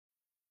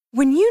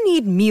When you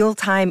need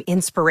mealtime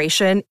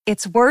inspiration,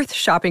 it's worth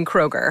shopping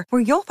Kroger,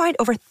 where you'll find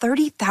over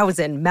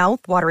 30,000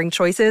 mouth-watering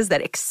choices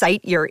that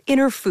excite your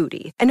inner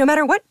foodie. And no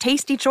matter what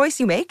tasty choice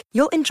you make,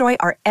 you'll enjoy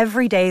our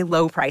everyday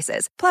low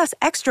prices, plus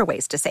extra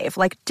ways to save,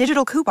 like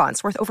digital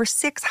coupons worth over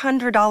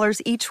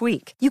 $600 each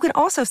week. You can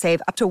also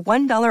save up to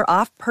 $1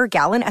 off per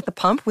gallon at the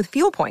pump with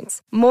fuel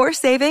points. More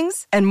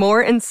savings and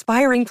more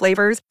inspiring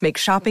flavors make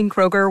shopping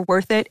Kroger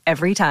worth it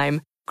every time.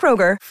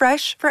 Kroger,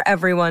 fresh for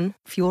everyone.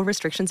 Fuel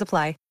restrictions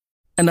apply.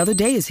 Another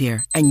day is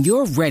here, and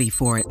you're ready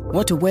for it.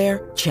 What to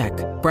wear? Check.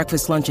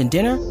 Breakfast, lunch, and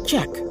dinner?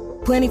 Check.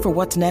 Planning for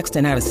what's next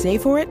and how to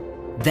save for it?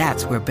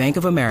 That's where Bank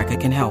of America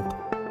can help.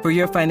 For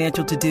your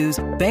financial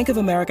to-dos, Bank of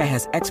America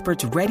has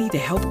experts ready to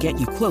help get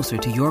you closer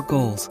to your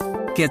goals.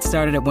 Get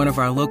started at one of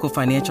our local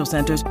financial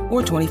centers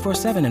or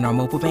 24/7 in our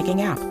mobile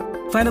banking app.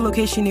 Find a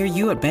location near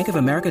you at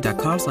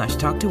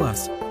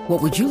bankofamerica.com/talktous. What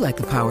would you like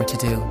the power to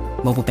do?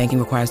 Mobile banking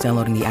requires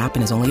downloading the app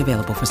and is only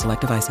available for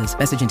select devices.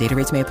 Message and data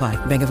rates may apply.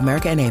 Bank of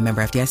America N.A.,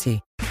 member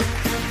FDIC.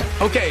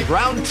 Okay,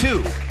 round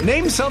two.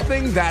 Name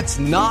something that's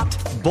not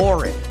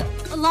boring.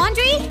 A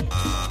laundry?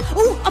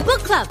 Ooh, a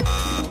book club.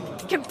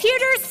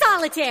 Computer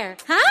solitaire,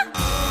 huh?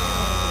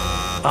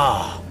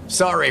 Ah,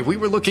 sorry, we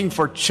were looking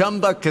for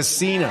Chumba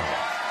Casino.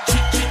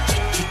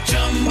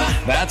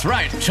 That's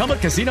right,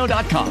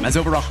 ChumbaCasino.com has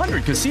over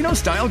 100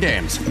 casino-style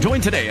games.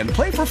 Join today and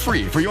play for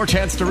free for your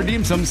chance to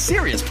redeem some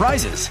serious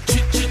prizes.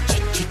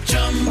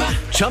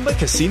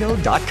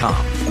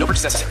 ChumbaCasino.com. No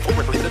purchase necessary. Void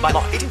where prohibited by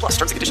law. 18 plus.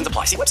 Terms and conditions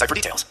apply. See website for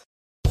details.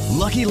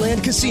 Lucky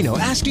Land Casino,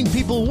 asking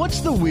people, what's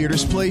the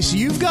weirdest place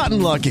you've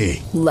gotten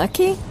lucky?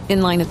 Lucky?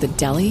 In line at the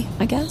deli,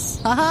 I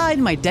guess? Aha,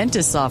 in my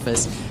dentist's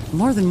office.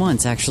 More than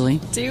once,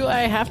 actually. Do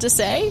I have to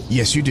say?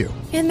 Yes, you do.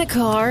 In the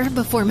car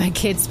before my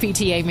kids'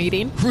 PTA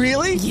meeting.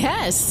 Really?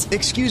 Yes.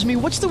 Excuse me,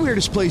 what's the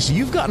weirdest place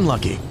you've gotten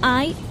lucky?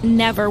 I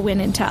never win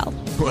and tell.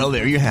 Well,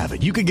 there you have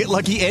it. You can get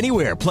lucky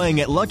anywhere, playing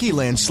at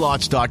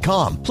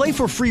LuckyLandSlots.com. Play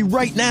for free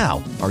right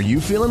now. Are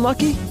you feeling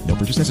lucky? No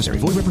purchase necessary.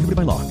 Void where prohibited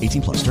by law.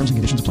 18 plus. Terms and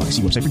conditions apply.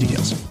 See website for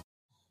details.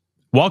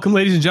 Welcome,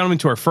 ladies and gentlemen,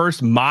 to our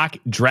first mock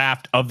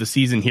draft of the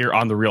season here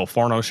on The Real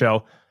Forno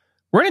Show.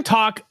 We're going to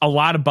talk a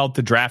lot about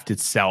the draft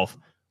itself,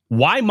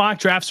 why mock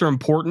drafts are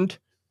important,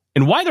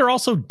 and why they're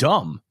also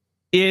dumb.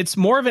 It's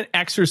more of an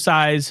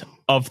exercise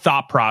of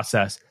thought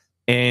process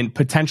and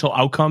potential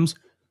outcomes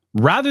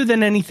rather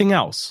than anything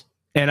else.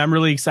 And I'm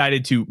really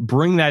excited to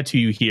bring that to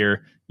you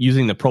here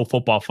using the Pro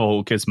Football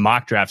Focus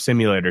mock draft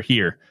simulator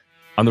here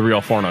on The Real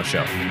Forno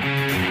Show.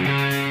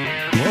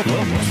 Welcome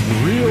to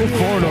The Real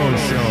Forno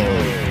Show,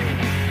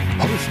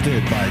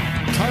 hosted by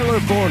Tyler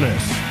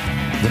Fornes,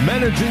 the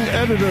managing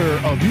editor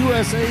of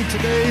USA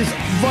Today's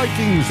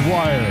Vikings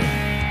Wire,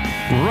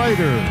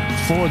 writer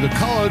for the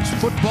College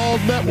Football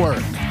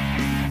Network,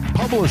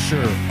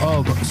 publisher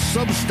of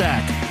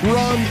Substack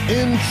Run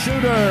In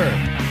Shooter,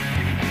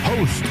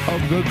 host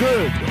of The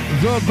Good,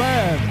 The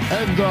Bad,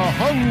 and The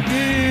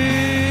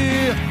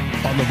Hungry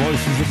on the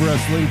Voices of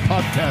Wrestling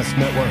Podcast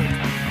Network,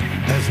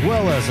 as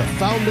well as a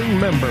founding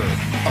member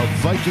of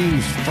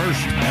Vikings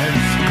First and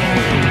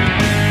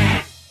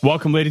Skull.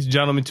 Welcome, ladies and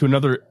gentlemen, to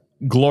another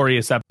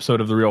glorious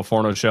episode of The Real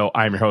Forno Show.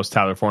 I'm your host,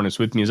 Tyler Fornes.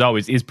 With me, as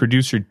always, is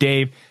producer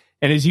Dave.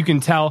 And as you can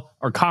tell,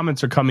 our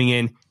comments are coming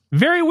in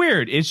very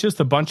weird. It's just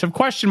a bunch of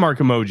question mark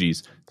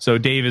emojis. So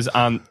Dave is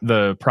on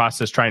the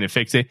process trying to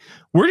fix it.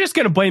 We're just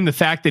going to blame the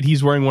fact that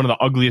he's wearing one of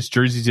the ugliest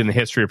jerseys in the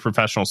history of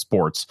professional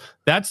sports.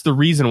 That's the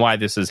reason why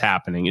this is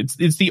happening.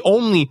 It's the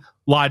only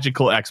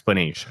logical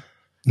explanation.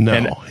 No,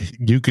 and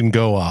you can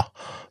go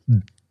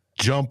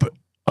jump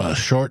a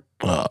short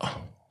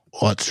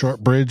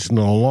bridge in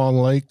a long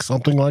lake,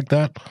 something like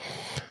that.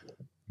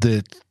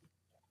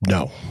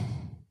 No.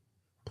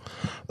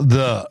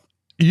 The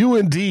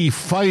UND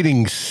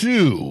Fighting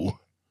Sioux,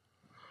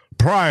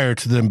 prior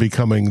to them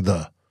becoming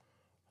the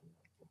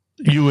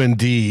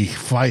UND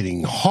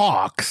Fighting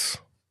Hawks,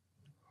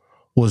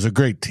 was a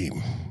great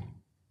team.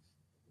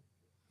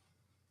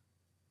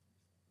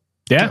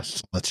 Yeah.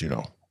 Just lets you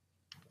know.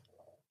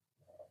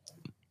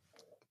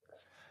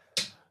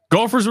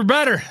 Gophers were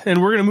better,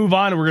 and we're going to move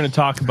on, and we're going to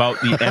talk about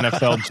the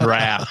NFL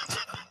draft.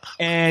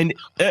 And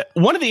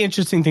one of the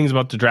interesting things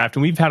about the draft,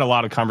 and we've had a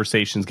lot of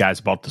conversations, guys,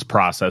 about this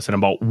process and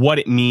about what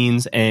it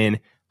means and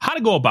how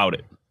to go about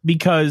it.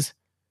 Because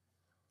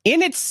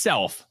in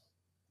itself,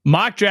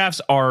 mock drafts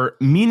are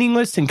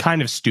meaningless and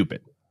kind of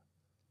stupid.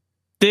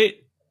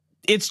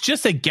 It's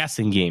just a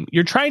guessing game.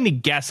 You're trying to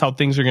guess how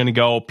things are going to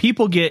go.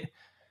 People get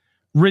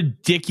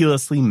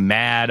ridiculously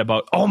mad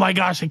about, oh my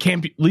gosh, I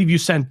can't believe you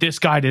sent this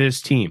guy to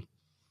this team.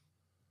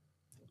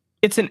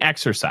 It's an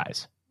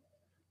exercise.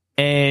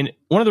 And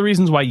one of the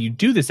reasons why you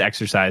do this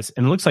exercise,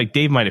 and it looks like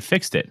Dave might have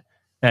fixed it.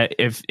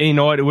 If you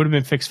know what, it would have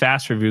been fixed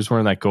faster if he was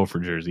wearing that Gopher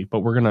jersey.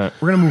 But we're gonna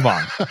move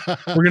on.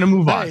 We're gonna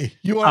move on. Hey,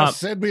 you want to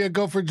send me a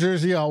Gopher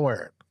jersey? I'll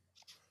wear it.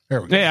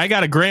 There we go. Hey, I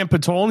got a Grant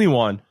Patolni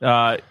one.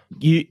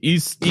 He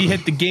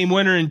hit the game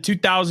winner in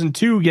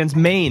 2002 against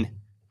Maine.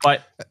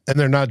 And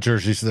they're not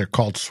jerseys; they're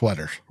called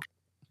sweaters.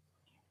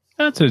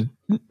 It's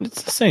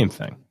the same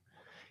thing.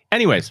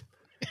 Anyways.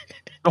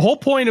 The whole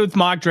point with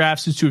mock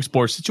drafts is to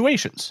explore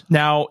situations.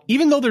 Now,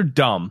 even though they're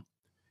dumb,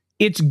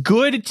 it's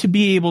good to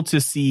be able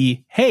to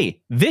see,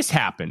 hey, this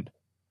happened.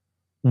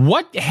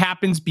 What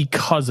happens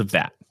because of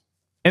that?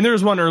 And there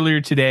was one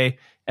earlier today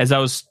as I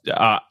was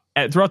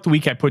throughout the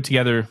week, I put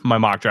together my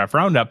mock draft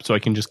roundup so I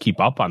can just keep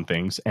up on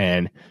things.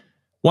 And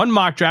one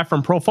mock draft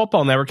from Pro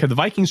Football Network had the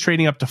Vikings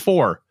trading up to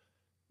 4,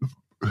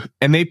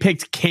 and they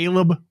picked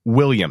Caleb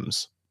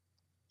Williams.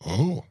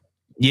 Oh,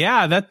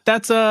 yeah,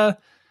 it's a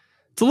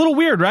little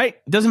weird, right?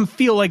 It doesn't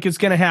feel like it's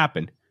going to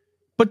happen,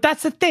 but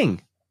that's the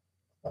thing.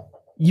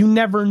 You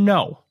never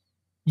know.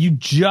 You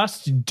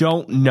just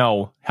don't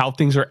know how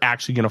things are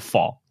actually going to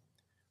fall.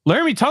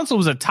 Laramie Tunsil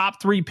was a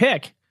top 3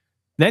 pick.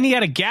 Then he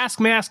had a gas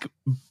mask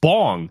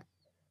bong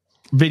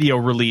video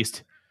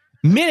released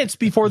minutes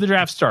before the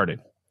draft started.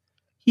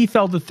 He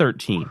fell to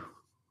 13.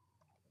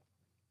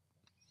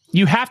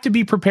 You have to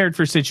be prepared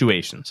for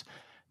situations.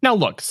 Now,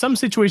 look, some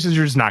situations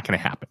are just not going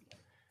to happen.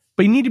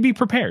 But you need to be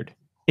prepared.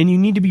 And you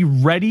need to be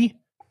ready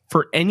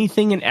for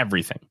anything and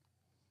everything.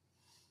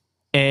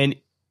 And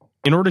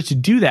in order to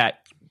do that,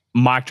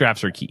 mock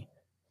drafts are key.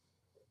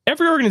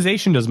 Every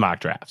organization does mock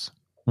drafts.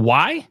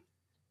 Why?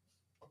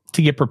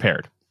 To get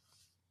prepared.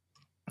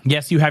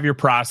 Yes, you have your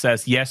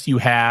process. Yes, you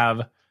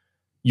have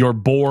your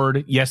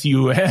board. Yes,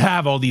 you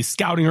have all these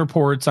scouting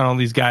reports on all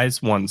these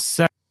guys. 1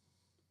 sec.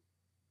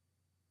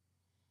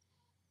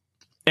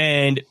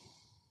 And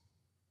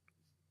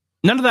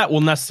none of that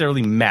will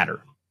necessarily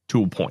matter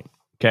to a point.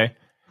 Okay.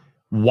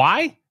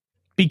 Why?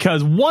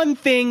 Because one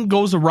thing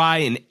goes awry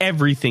and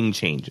everything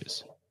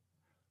changes.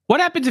 What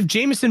happens if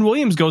Jameson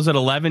Williams goes at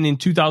 11 in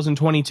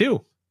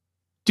 2022?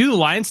 Do the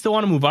Lions still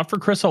want to move up for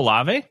Chris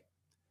Olave?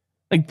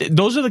 Like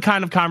those are the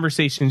kind of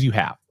conversations you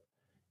have.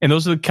 And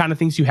those are the kind of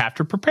things you have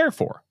to prepare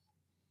for.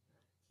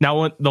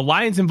 Now, when the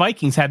Lions and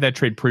Vikings had that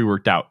trade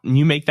pre-worked out and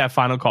you make that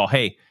final call,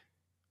 hey,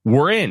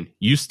 we're in.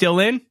 You still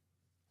in?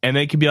 And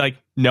they could be like,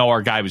 no,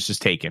 our guy was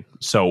just taken,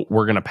 so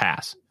we're going to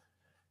pass.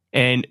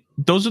 And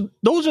those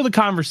are the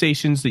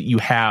conversations that you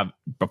have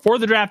before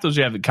the draft. Those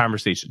you have the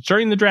conversations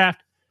during the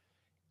draft.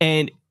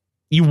 And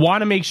you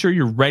want to make sure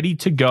you're ready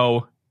to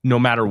go no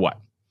matter what.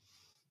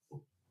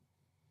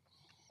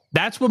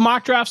 That's what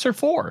mock drafts are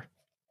for.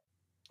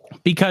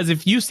 Because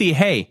if you see,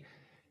 hey,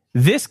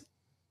 this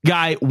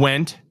guy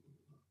went,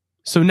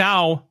 so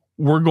now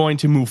we're going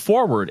to move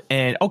forward.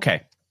 And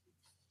okay,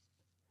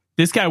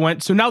 this guy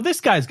went, so now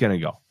this guy's going to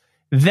go.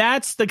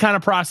 That's the kind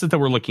of process that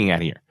we're looking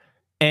at here.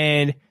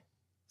 And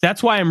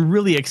that's why I'm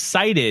really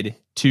excited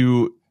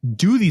to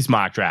do these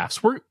mock drafts.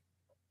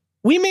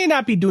 We may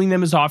not be doing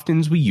them as often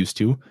as we used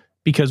to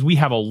because we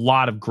have a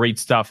lot of great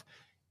stuff.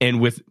 And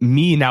with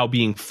me now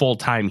being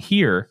full-time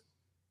here,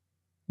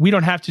 we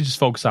don't have to just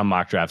focus on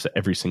mock drafts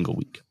every single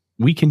week.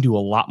 We can do a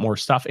lot more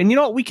stuff. And you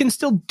know what? We can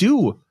still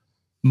do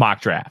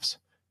mock drafts.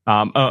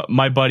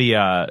 My buddy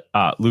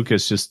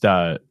Lucas just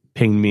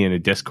pinged me in a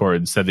Discord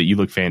and said that you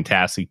look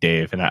fantastic,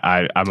 Dave. And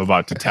I'm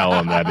about to tell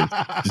him that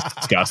it's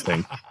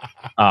disgusting.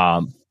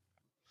 But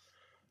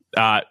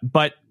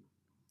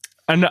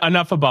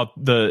enough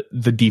about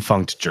the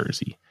defunct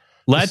jersey.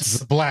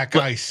 Let's black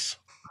ice.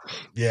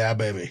 Yeah,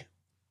 baby.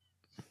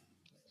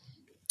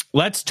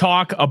 Let's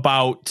talk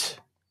about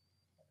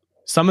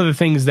some of the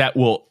things that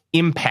will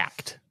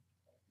impact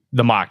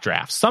the mock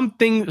draft. Some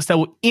things that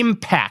will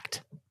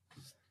impact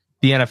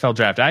the NFL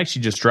draft. I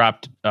actually just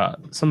dropped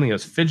something I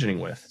was fidgeting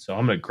with, so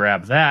I'm going to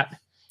grab that.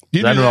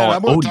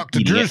 I'm going to talk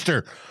to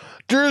Drewster.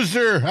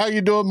 Drewster, how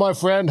you doing, my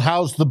friend?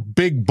 How's the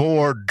big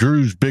board,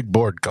 Drew's big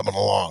board, coming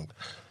along?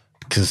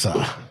 Because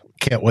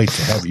can't wait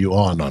to have you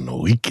on the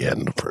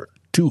weekend for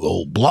 2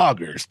 old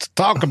bloggers to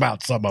talk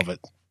about some of it.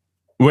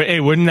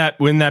 Hey, wouldn't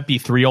that be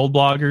 3 old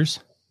bloggers?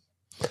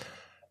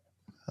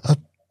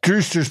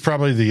 Drewster's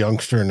probably the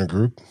youngster in the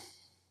group.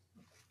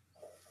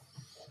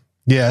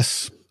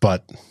 Yes,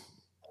 but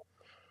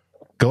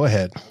go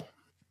ahead.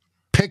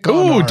 Pick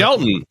on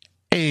Dalton.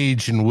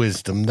 Age and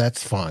wisdom.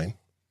 That's fine.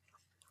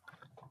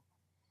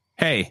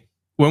 Hey,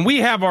 when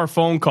we have our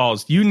phone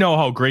calls, you know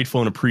how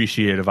grateful and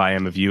appreciative I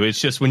am of you. It's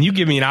just when you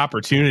give me an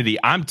opportunity,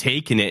 I'm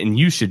taking it, and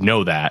you should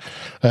know that.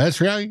 That's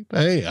right.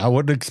 Hey, I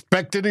wouldn't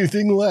expect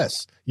anything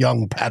less,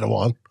 young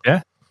Padawan.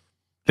 Yeah.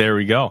 There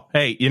we go.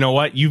 Hey, you know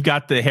what? You've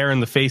got the hair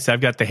in the face.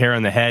 I've got the hair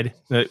in the head.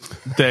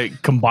 To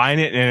combine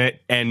it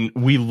and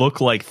we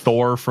look like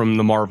Thor from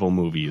the Marvel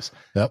movies.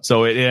 Yep.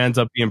 So it ends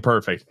up being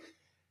perfect.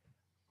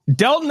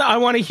 Delton, I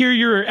want to hear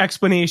your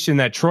explanation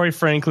that Troy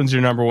Franklin's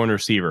your number 1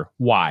 receiver.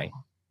 Why?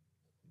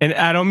 And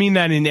I don't mean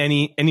that in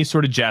any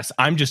sort of jest.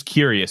 I'm just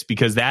curious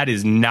because that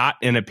is not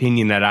an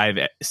opinion that I've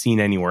seen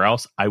anywhere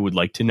else. I would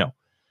like to know.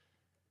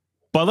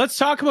 But let's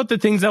talk about the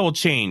things that will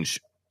change.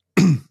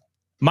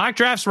 Mock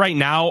drafts right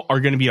now are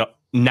going to be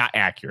not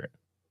accurate.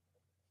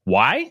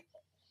 Why?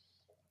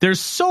 There's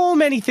so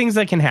many things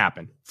that can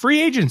happen.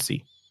 Free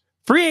agency.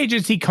 Free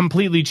agency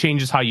completely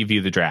changes how you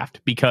view the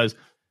draft because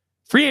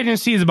free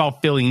agency is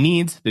about filling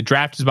needs. The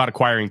draft is about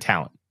acquiring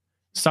talent.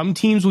 Some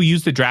teams will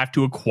use the draft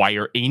to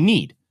acquire a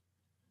need.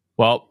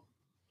 Well,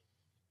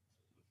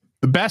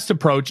 the best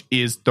approach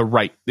is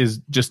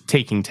just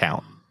taking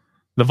talent.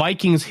 The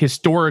Vikings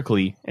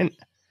historically, and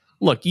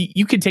look,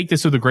 you could take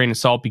this with a grain of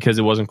salt because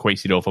it wasn't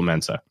Kwesi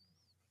Adolfo-Mensah.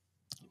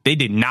 They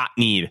did not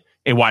need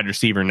a wide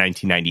receiver in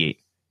 1998,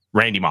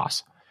 Randy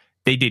Moss.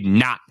 They did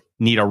not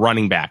need a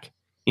running back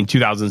in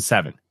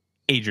 2007,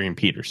 Adrian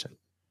Peterson.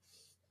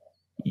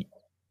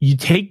 You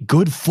take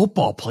good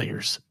football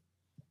players.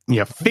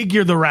 You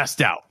figure the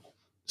rest out.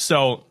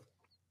 So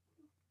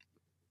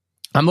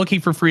I'm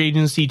looking for free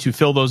agency to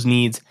fill those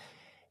needs.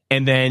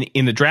 And then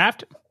in the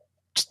draft,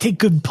 just take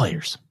good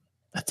players.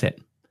 That's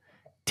it.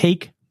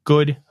 Take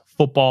good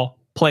football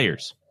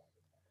players.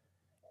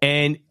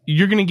 And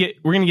we're going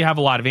to have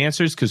a lot of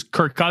answers because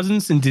Kirk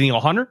Cousins and Danielle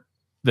Hunter,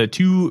 the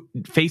two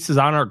faces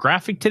on our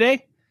graphic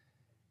today,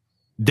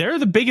 they're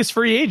the biggest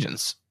free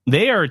agents.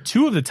 They are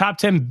two of the top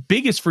 10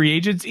 biggest free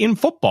agents in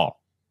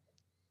football.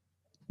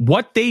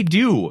 What they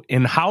do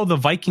and how the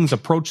Vikings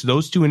approach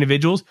those two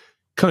individuals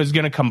is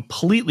going to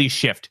completely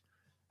shift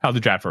how the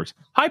draft works.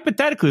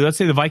 Hypothetically, let's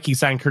say the Vikings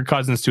sign Kirk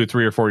Cousins to a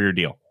 3 or 4 year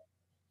deal.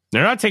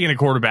 They're not taking a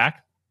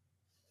quarterback.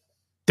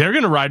 They're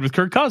going to ride with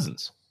Kirk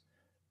Cousins.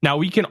 Now,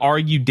 we can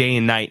argue day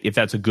and night if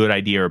that's a good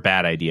idea or a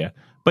bad idea,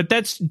 but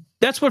that's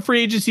what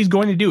free agency is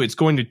going to do. It's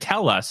going to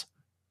tell us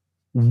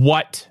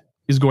what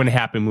is going to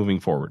happen moving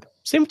forward.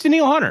 Same with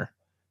Danielle Hunter.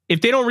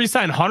 If they don't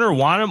re-sign Hunter,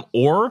 Wanham,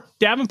 or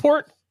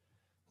Davenport,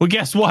 well,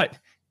 guess what?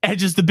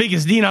 Edge is the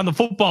biggest dean on the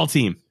football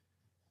team.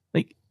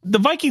 Like, the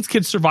Vikings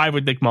could survive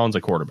with Nick Mullins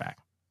at quarterback.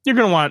 You're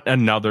going to want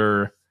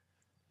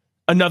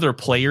another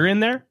player in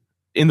there,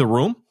 in the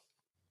room.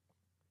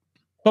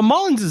 But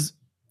Mullins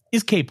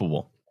is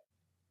capable.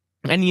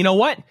 And you know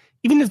what?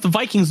 Even if the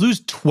Vikings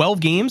lose 12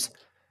 games,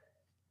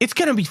 it's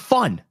going to be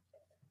fun.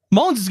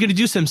 Mullins is going to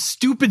do some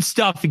stupid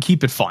stuff and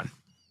keep it fun.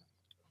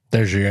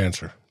 There's your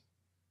answer.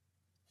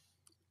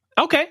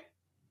 Okay.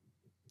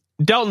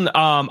 Dalton,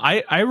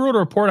 I wrote a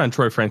report on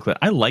Troy Franklin.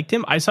 I liked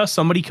him. I saw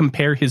somebody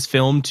compare his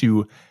film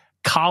to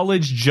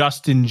college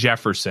Justin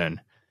Jefferson.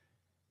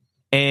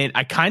 And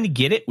I kind of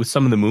get it with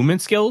some of the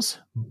movement skills.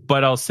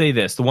 But I'll say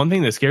this. The one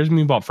thing that scares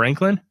me about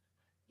Franklin,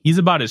 he's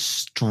about as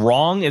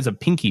strong as a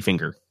pinky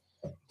finger.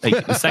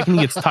 Like, the second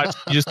he gets touched,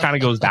 he just kind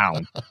of goes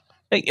down.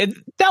 Like,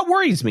 that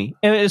worries me.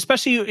 And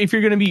especially if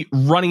you're going to be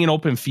running an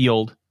open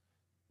field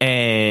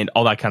and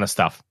all that kind of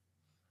stuff.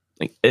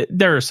 Like,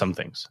 there are some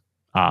things.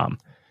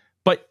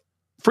 But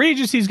free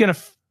agency is going to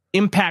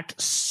impact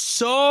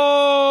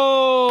so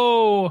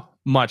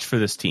much for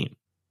this team.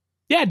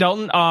 Yeah,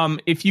 Dalton.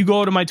 If you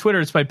go to my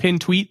Twitter, it's my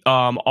pinned tweet.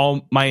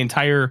 All my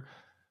entire,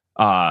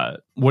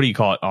 what do you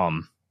call it?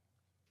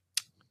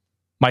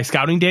 My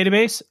scouting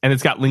database, and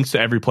it's got links to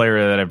every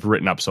player that I've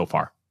written up so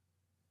far.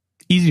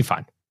 Easy to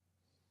find.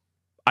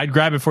 I'd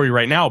grab it for you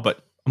right now,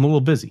 but I'm a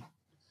little busy.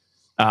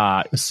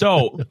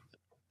 So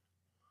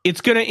it's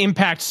going to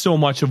impact so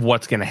much of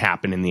what's going to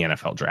happen in the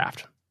NFL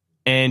draft.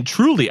 And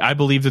truly, I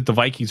believe that the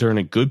Vikings are in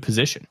a good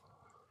position.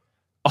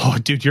 Oh,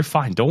 dude, you're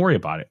fine. Don't worry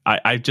about it.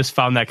 I just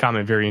found that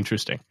comment very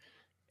interesting.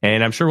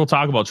 And I'm sure we'll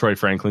talk about Troy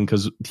Franklin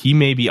because he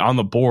may be on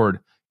the board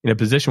in a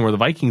position where the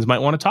Vikings might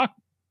want to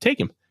take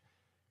him.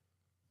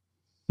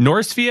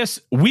 Norris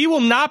Fias, we will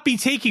not be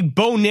taking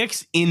Bo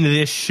Nix in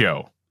this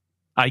show.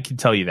 I can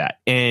tell you that.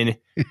 And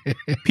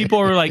people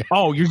are like,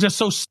 oh, you're just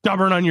so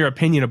stubborn on your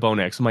opinion of Bo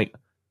Nix. I'm like,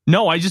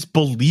 no, I just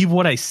believe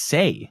what I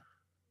say.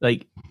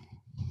 Like,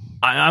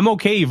 I'm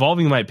okay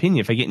evolving my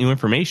opinion if I get new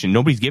information.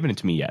 Nobody's given it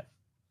to me yet.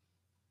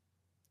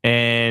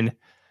 And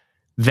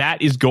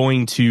that is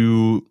going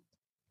to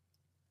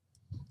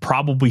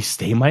probably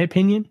stay my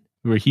opinion,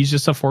 where he's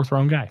just a 4th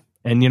round guy.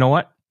 And you know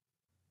what?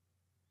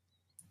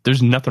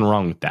 There's nothing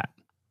wrong with that.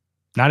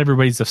 Not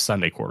everybody's a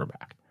Sunday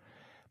quarterback.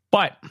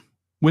 But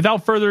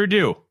without further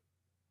ado,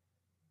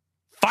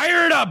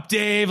 fire it up,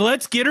 Dave.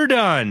 Let's get her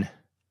done.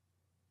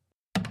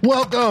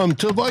 Welcome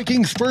to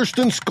Vikings First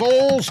and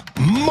Skulls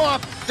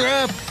Mock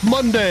Draft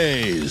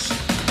Mondays.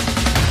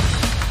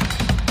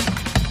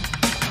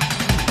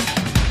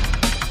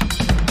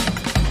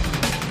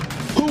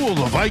 Who will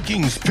the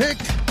Vikings pick?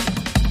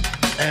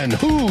 And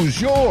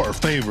who's your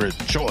favorite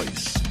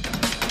choice?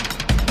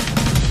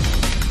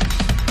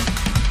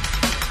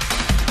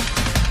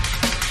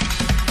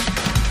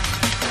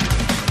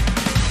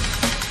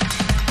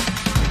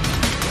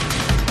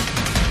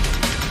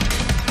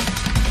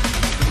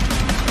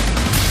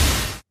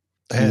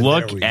 And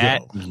look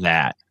at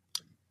that.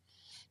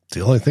 The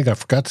only thing I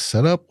forgot to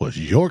set up was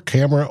your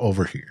camera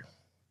over here.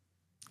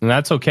 And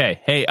that's okay.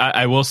 Hey,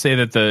 I will say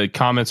that the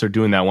comments are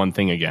doing that one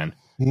thing again.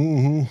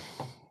 Mm-hmm.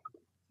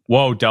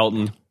 Whoa,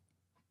 Dalton.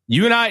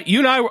 You and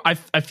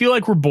I feel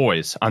like we're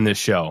boys on this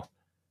show.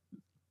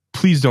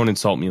 Please don't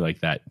insult me like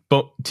that.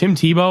 But Tim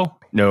Tebow?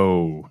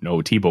 No,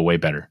 Tebow way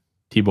better.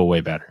 Tebow way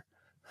better.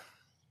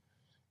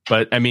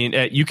 But, I mean,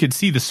 you could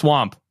see the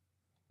swamp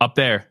up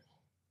there.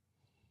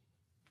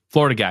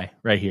 Florida guy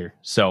right here.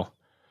 So, all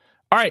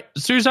right.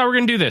 So here's how we're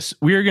going to do this.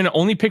 We are going to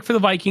only pick for the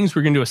Vikings.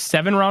 We're going to do a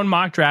 7-round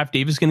mock draft.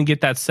 Dave is going to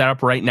get that set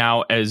up right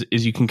now. As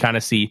you can kind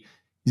of see,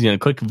 he's going to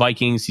click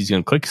Vikings. He's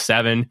going to click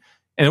 7.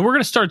 And then we're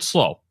going to start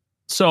slow.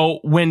 So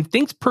when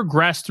things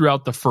progress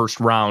throughout the first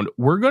round,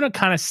 we're going to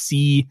kind of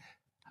see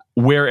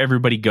where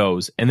everybody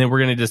goes. And then we're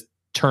going to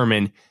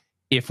determine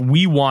if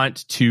we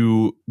want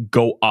to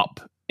go up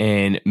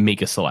and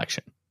make a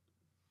selection.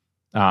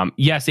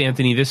 Yes,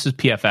 Anthony, this is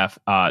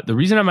PFF. The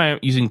reason I'm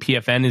using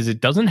PFN is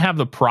it doesn't have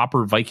the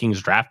proper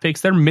Vikings draft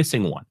picks. They're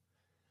missing one.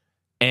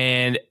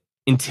 And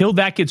until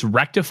that gets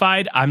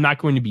rectified, I'm not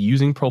going to be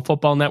using Pro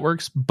Football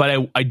Networks, but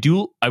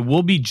I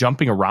will be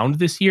jumping around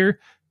this year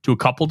to a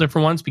couple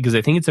different ones because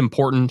I think it's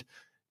important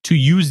to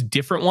use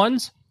different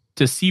ones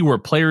to see where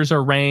players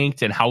are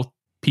ranked and how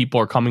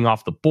people are coming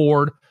off the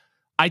board.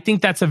 I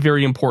think that's a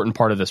very important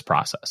part of this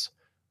process.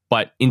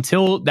 But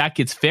until that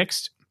gets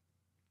fixed,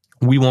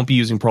 we won't be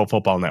using Pro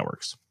Football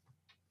Networks.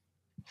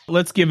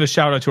 Let's give a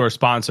shout out to our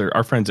sponsor,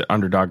 our friends at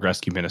Underdog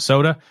Rescue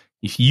Minnesota.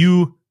 If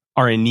you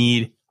are in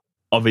need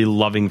of a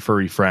loving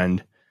furry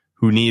friend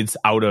who needs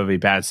out of a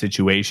bad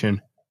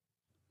situation,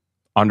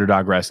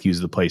 Underdog Rescue is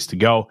the place to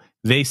go.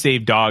 They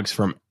save dogs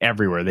from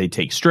everywhere. They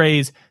take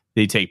strays,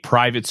 they take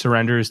private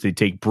surrenders, they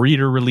take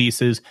breeder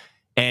releases,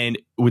 and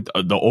with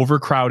the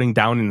overcrowding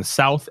down in the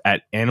South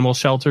at animal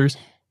shelters,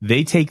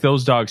 they take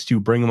those dogs too,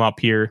 bring them up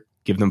here,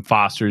 give them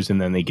fosters,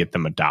 and then they get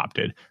them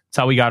adopted. That's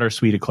how we got our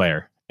Sweet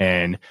Eclair,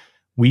 and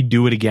we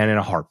do it again in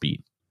a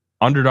heartbeat.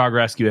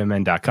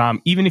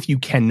 UnderdogRescueMN.com. Even if you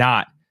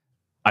cannot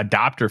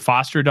adopt or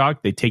foster a dog,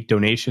 they take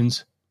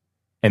donations,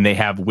 and they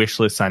have wish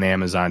lists on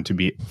Amazon to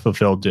be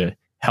fulfilled to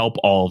help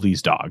all of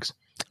these dogs.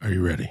 Are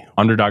you ready?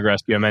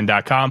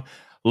 UnderdogRescueMN.com.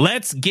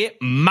 Let's get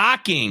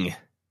mocking.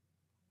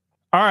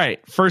 All right,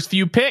 first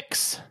few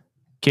picks.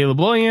 Caleb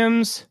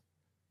Williams.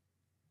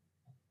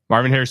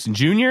 Marvin Harrison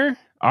Jr.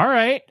 All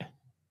right.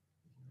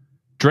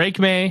 Drake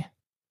May.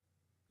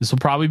 This will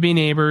probably be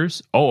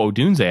Neighbors. Oh,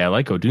 Odunze. I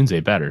like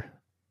Odunze better.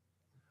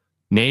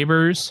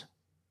 Neighbors.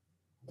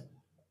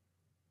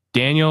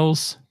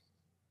 Daniels.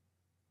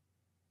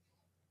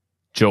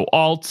 Joe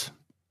Alt.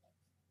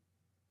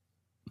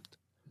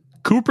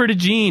 Cooper to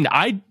Gene.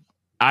 I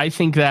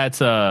think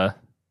it's a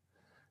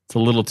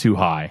little too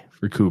high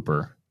for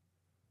Cooper.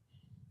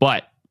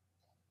 But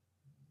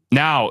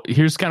now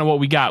here's kind of what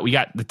we got. We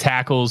got the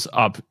tackles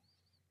up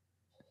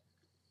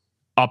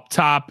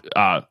top.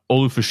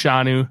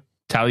 Olufashanu,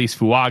 Talis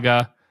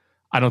Fuaga.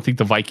 I don't think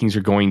the Vikings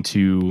are going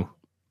to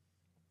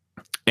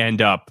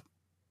end up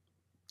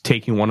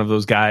taking one of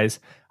those guys.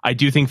 I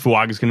do think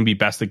Fuaga is going to be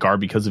best at guard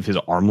because of his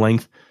arm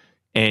length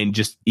and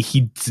just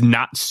he's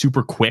not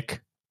super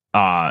quick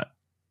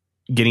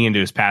getting into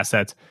his pass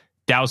sets.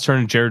 Dallas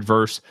Turner, Jared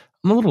Verse.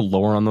 I'm a little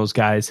lower on those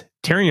guys.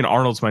 Terrion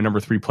Arnold's my number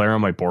 3 player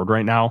on my board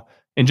right now.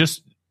 And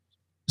just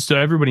so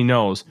everybody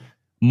knows,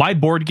 my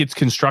board gets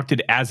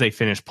constructed as I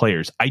finish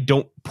players. I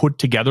don't put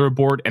together a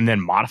board and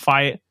then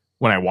modify it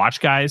when I watch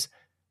guys.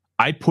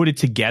 I put it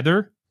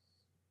together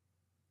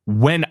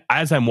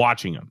as I'm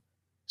watching them.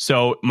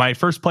 So my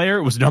first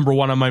player was number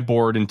 1 on my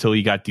board until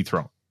he got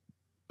dethroned.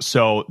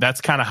 So that's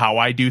kind of how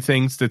I do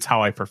things. That's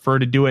how I prefer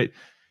to do it,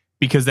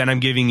 because then I'm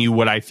giving you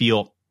what I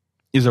feel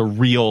is a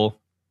real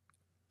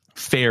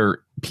fair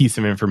piece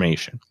of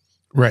information.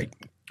 Right.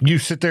 You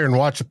sit there and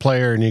watch a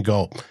player and you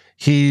go,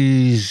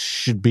 he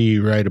should be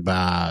right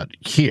about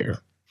here.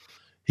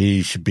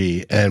 He should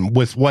be. And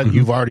with what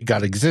you've already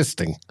got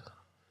existing,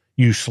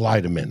 you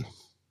slide him in.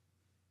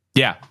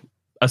 Yeah.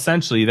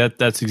 Essentially,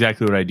 that's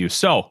exactly what I do.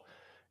 So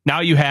now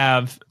you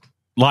have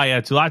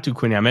Laia Tulatu,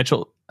 Quinion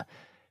Mitchell.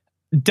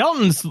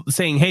 Delton's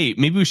saying, hey,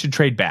 maybe we should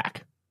trade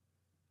back.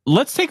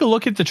 Let's take a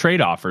look at the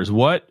trade offers.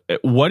 What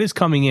is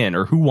coming in,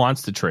 or who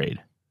wants to trade?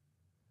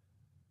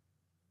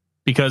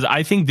 Because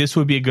I think this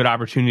would be a good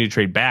opportunity to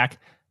trade back.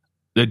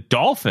 The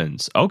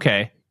Dolphins,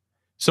 okay.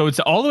 So it's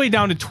all the way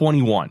down to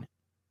 21.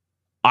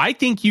 I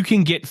think you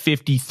can get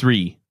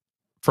 53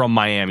 from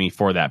Miami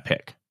for that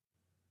pick.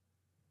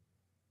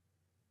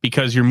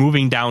 Because you're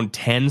moving down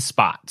 10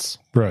 spots.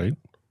 Right.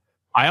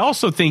 I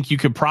also think you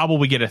could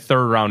probably get a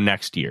 3rd round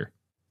next year.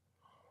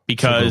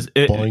 Because so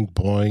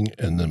boing,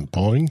 and then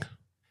boing.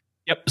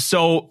 Yep.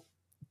 So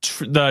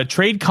the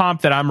trade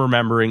comp that I'm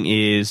remembering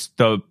is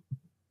the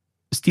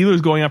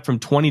Steelers going up from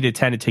 20 to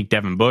 10 to take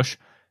Devin Bush.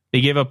 They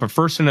gave up a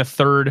 1st and a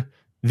 3rd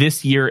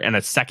this year and a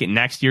 2nd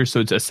next year. So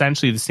it's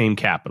essentially the same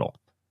capital.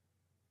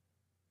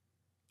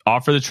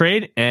 Offer the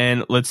trade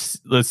and let's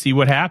see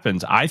what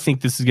happens. I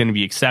think this is going to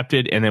be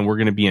accepted and then we're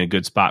going to be in a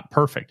good spot.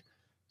 Perfect.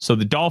 So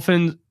the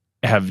Dolphins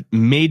have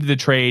made the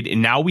trade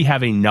and now we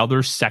have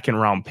another 2nd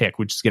round pick,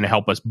 which is going to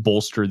help us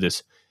bolster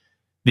this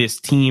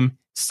team.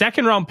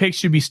 2nd round picks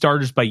should be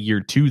starters by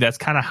year 2. That's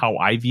kind of how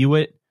I view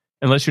it.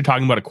 Unless you're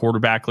talking about a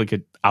quarterback like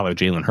a la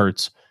Jalen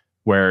Hurts,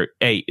 where,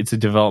 hey, it's a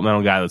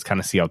developmental guy. Let's kind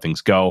of see how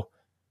things go.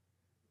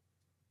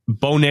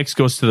 Bo Nix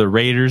goes to the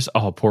Raiders.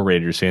 Oh, poor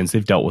Raiders fans.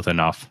 They've dealt with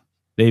enough.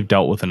 Dave.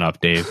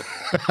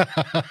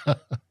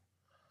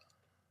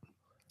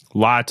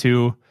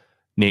 Latu,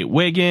 Nate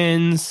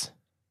Wiggins,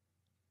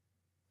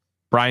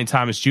 Brian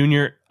Thomas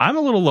Jr. I'm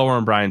a little lower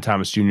on Brian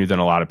Thomas Jr. than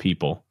a lot of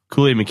people.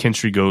 Kool-Aid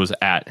McKinstry goes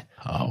at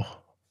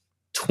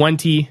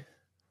 20.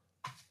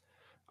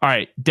 All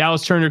right,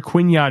 Dallas Turner,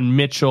 Quinion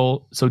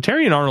Mitchell. So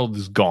Terrion Arnold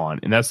is gone,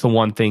 and that's the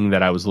one thing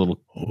that I was was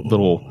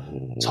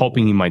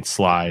hoping he might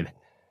slide.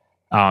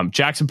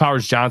 Jackson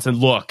Powers Johnson.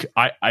 Look,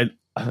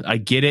 I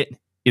get it.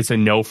 It's a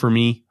no for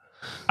me.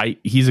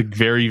 He's a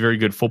very, very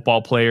good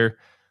football player,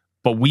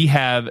 but we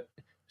have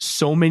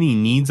so many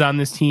needs on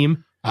this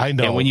team. I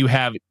know. And when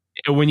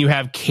you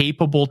have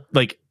capable,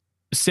 like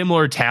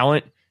similar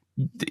talent,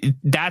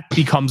 that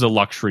becomes a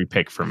luxury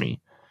pick for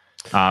me.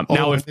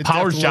 Now, if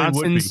Powers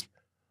Johnson's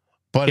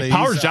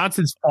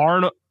far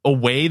and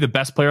away the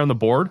best player on the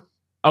board,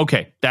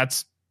 okay,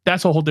 that's a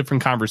whole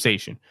different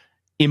conversation.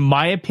 In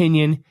my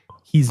opinion,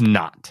 he's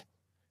not,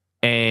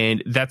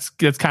 and that's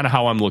kind of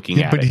how I'm looking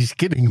at it. But he's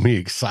getting me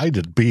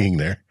excited being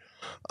there.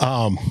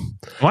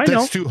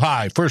 That's too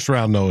high. First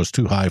round, though, is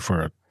too high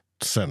for a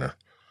center.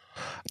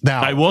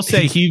 Now, I will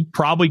say he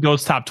probably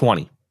goes top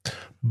 20,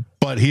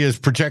 but he is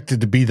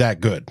projected to be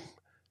that good.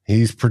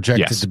 He's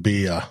projected to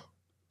be a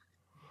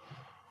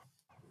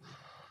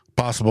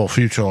possible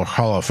future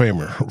Hall of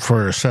Famer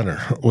for a center,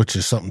 which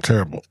is something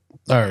terrible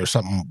or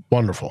something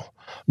wonderful.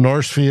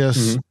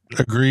 Norsefius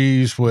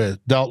agrees with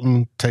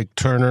Dalton. Take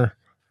Turner.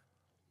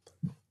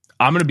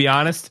 I'm going to be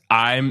honest.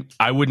 I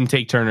wouldn't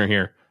take Turner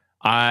here.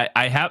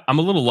 I'm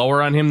a little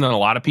lower on him than a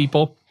lot of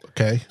people.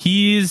 Okay,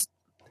 he's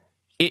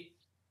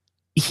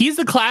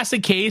the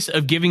classic case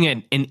of giving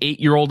an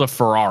 8-year-old a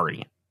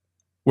Ferrari,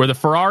 where the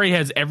Ferrari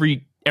has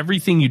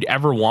everything you'd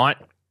ever want,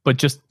 but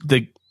just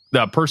the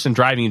person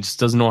driving it just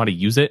doesn't know how to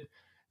use it.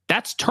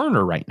 That's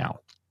Turner right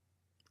now,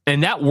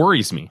 and that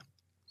worries me.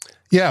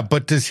 Yeah,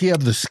 but does he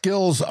have the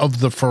skills of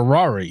the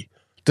Ferrari?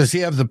 Does he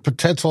have the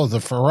potential of the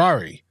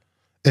Ferrari,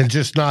 and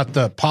just not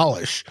the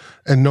polish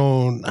and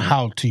know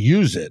how to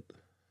use it?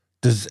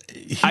 Does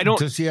he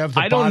have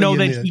the body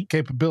and the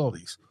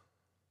capabilities?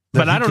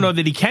 But I don't know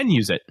that he can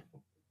use it.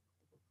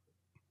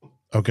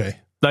 Okay.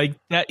 Like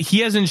that, he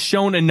hasn't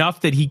shown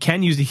enough that he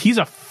can use it. He's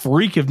a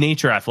freak of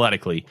nature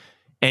athletically,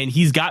 and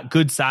he's got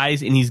good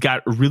size and he's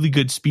got really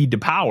good speed to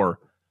power,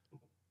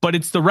 but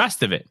it's the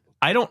rest of it.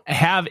 I don't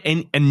have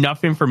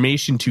enough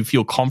information to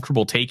feel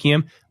comfortable taking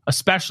him,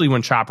 especially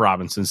when Chop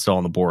Robinson's still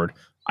on the board.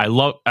 I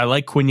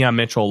like Quinyon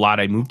Mitchell a lot.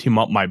 I moved him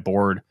up my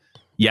board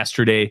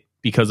yesterday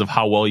because of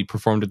how well he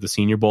performed at the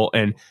Senior Bowl,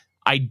 and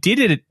I did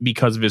it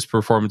because of his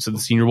performance at the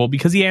Senior Bowl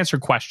because he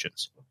answered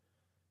questions,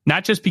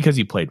 not just because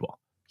he played well.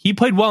 He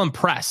played well in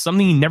press,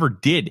 something he never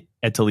did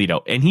at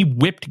Toledo, and he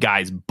whipped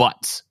guys'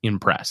 butts in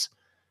press.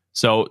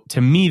 So to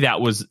me,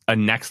 that was a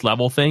next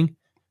level thing,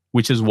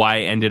 which is why I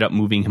ended up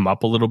moving him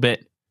up a little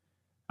bit.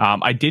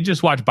 I did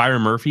just watch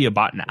Byron Murphy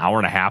about an hour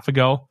and a half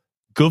ago.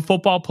 Good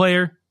football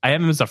player. I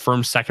have him as a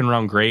firm second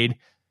round grade.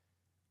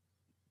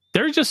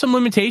 There are just some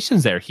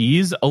limitations there.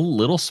 He's a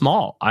little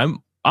small.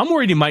 I'm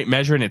worried he might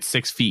measure in at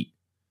 6 feet.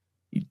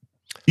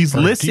 He's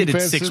listed at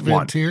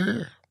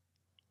 6'1".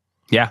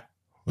 Yeah.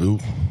 Ooh.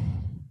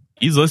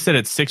 He's listed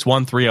at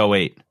 6'1",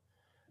 308.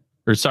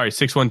 Or sorry,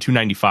 6'1",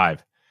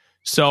 295.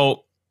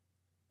 So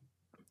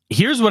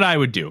here's what I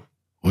would do.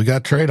 We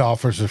got trade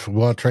offers if we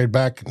want to trade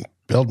back and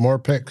build more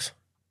picks.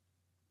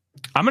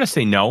 I'm going to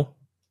say no.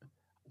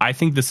 I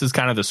think this is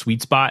kind of the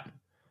sweet spot.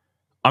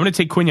 I'm going to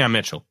take Quinyon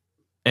Mitchell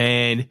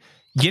and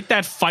get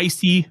that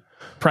feisty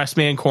press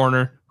man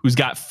corner who's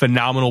got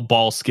phenomenal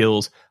ball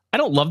skills. I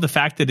don't love the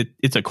fact that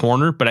it's a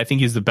corner, but I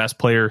think he's the best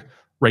player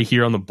right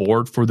here on the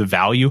board for the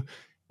value.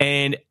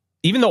 And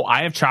even though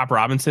I have Chop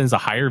Robinson as a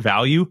higher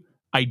value,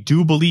 I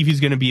do believe he's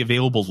going to be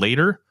available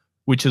later,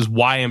 which is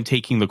why I'm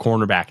taking the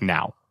cornerback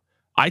now.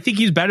 I think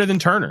he's better than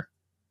Turner.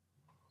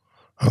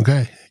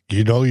 Okay.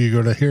 You're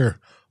going to hear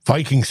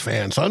Vikings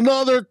fans,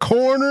 another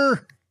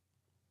corner.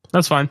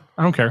 That's fine.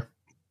 I don't care.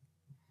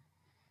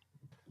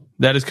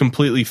 That is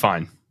completely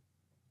fine.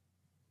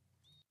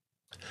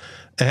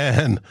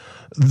 And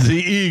the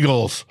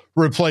Eagles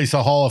replace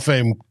a Hall of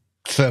Fame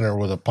center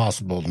with a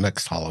possible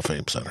next Hall of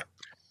Fame center.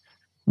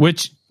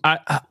 Which,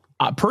 I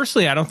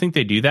personally, I don't think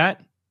they do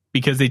that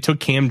because they took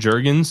Cam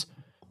Jurgens.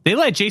 They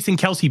let Jason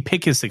Kelce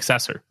pick his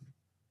successor.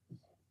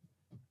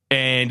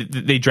 And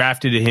they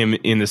drafted him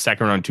in the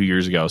second round 2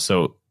 years ago.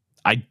 So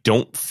I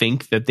don't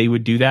think that they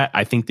would do that.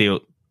 I think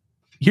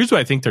here's what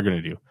I think they're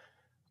going to do.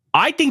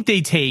 I think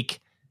they take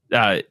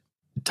Tyler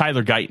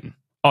Guyton.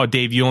 Oh,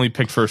 Dave, you only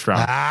picked first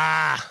round.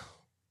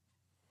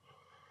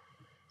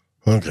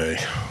 Okay.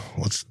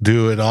 Let's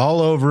do it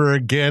all over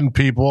again,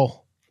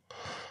 people.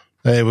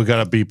 Hey, we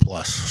got a B+.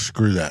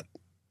 Screw that.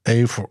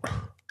 A for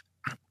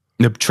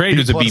the trade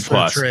was a B+.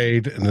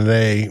 Trade and an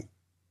A.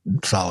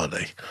 Solid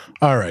A.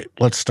 All right,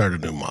 let's start a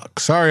new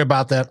mock. Sorry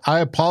about that. I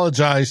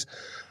apologize.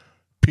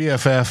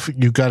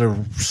 PFF, you got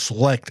to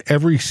select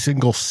every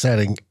single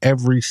setting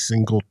every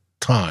single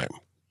time.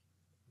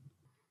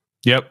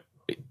 Yep.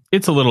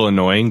 It's a little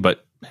annoying,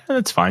 but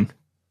that's fine.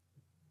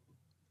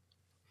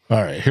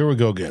 All right, here we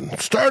go again.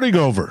 Starting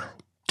over.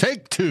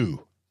 Take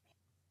 2.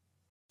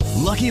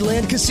 Lucky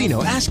Land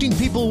Casino asking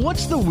people,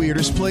 what's the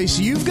weirdest place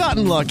you've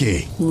gotten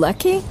lucky?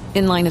 Lucky?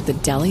 In line at the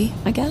deli,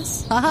 I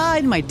guess? Haha,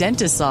 in my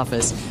dentist's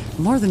office.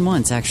 More than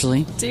once,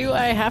 actually. Do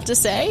I have to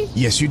say?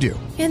 Yes, you do.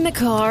 In the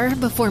car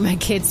before my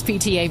kids'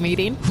 PTA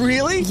meeting.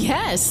 Really?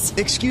 Yes.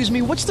 Excuse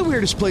me, what's the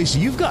weirdest place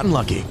you've gotten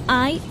lucky?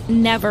 I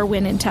never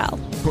win and tell.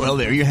 Well,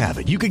 there you have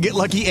it. You can get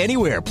lucky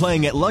anywhere,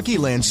 playing at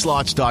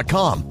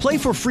LuckyLandSlots.com. Play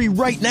for free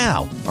right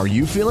now. Are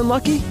you feeling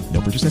lucky?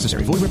 No purchase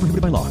necessary. Void where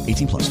prohibited by law.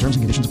 18+. Terms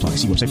and conditions apply.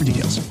 See website for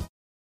details.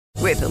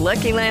 With the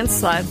Lucky Land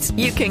Slots,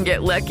 you can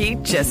get lucky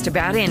just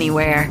about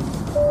anywhere.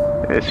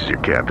 This is your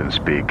captain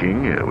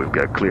speaking. We've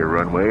got clear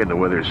runway and the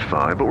weather's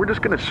fine, but we're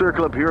just going to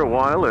circle up here a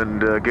while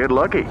and get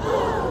lucky.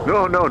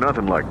 No,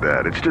 nothing like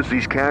that. It's just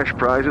these cash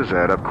prizes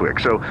add up quick.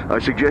 So I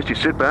suggest you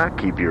sit back,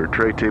 keep your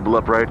tray table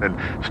upright, and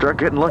start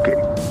getting lucky.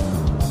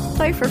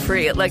 Play for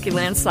free at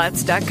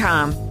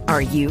LuckyLandSlots.com.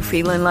 Are you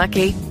feeling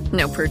lucky?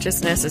 No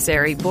purchase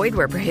necessary. Void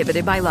where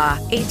prohibited by law.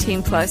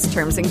 18+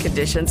 terms and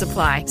conditions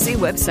apply. See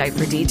website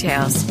for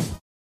details.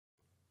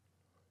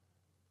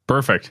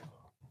 Perfect.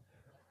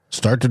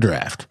 Start the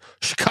draft.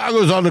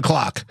 Chicago's on the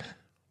clock.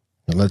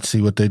 And let's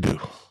see what they do.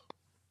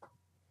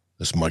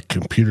 This my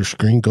computer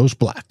screen goes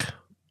black.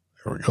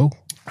 There we go.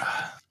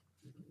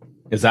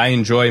 As I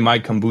enjoy my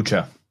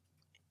kombucha.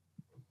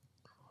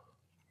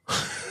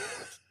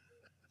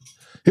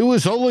 It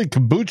was only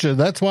kombucha.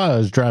 That's why I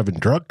was driving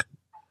drunk.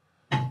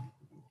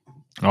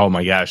 Oh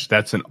my gosh,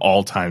 that's an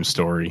all-time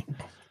story.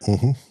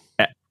 Mm-hmm.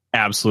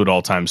 Absolute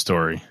all-time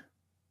story.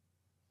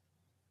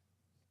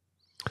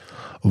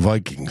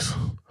 Vikings.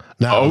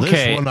 Now,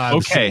 this one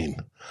I've seen.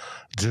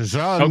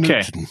 Jason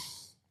Newton.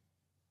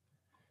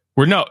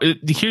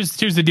 Here's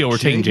the deal. We're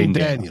taking Jaden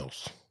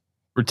Daniels.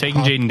 We're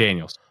taking Jaden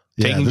Daniels.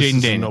 Taking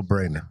Jaden Daniels.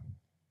 No-brainer.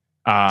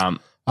 I've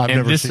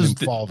never seen him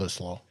fall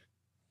this low.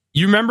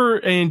 You remember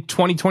in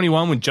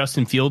 2021 when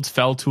Justin Fields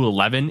fell to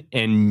 11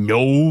 and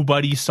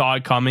nobody saw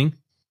it coming?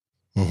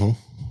 Mm-hmm.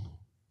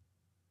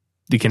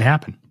 It can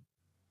happen.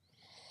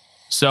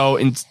 So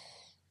in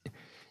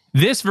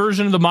this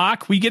version of the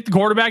mock, we get the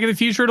quarterback of the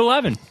future at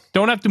 11.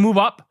 Don't have to move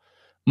up.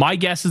 My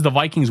guess is the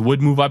Vikings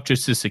would move up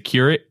just to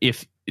secure it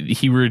if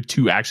he were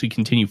to actually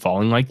continue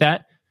falling like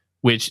that,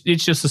 which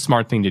it's just a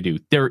smart thing to do.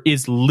 There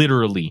is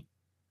literally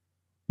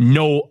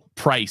no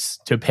price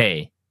to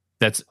pay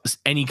that's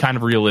any kind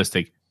of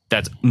realistic.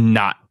 That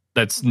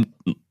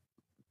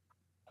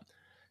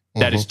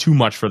is too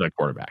much for that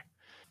quarterback.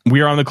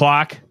 We are on the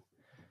clock.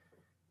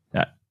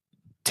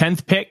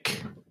 10th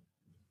pick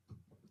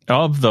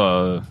of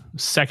the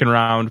second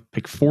round,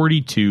 pick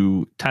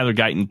 42, Tyler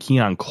Guyton,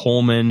 Keon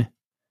Coleman,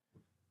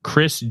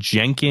 Chris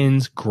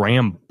Jenkins,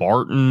 Graham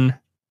Barton,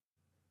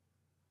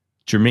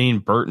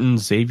 Jermaine Burton,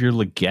 Xavier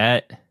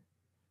Legette.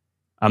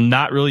 I'm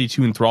not really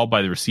too enthralled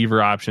by the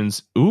receiver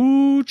options.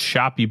 Ooh,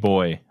 choppy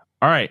boy.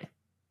 All right.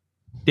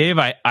 Dave,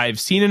 I've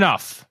seen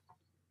enough.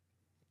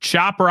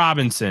 Chop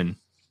Robinson.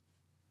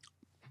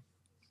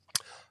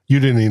 You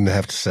didn't even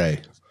have to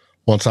say.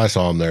 Once I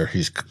saw him there,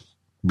 he's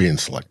being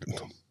selected.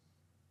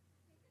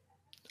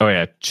 Oh,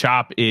 yeah.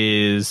 Chop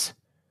is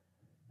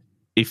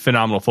a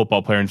phenomenal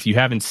football player. And if you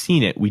haven't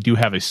seen it, we do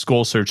have a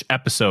Skull Search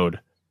episode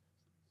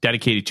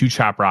dedicated to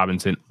Chop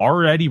Robinson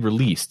already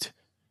released.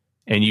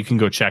 And you can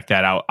go check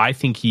that out. I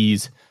think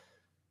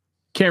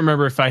can't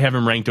remember if I have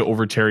him ranked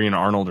over Terrion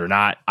Arnold or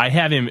not. I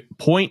have him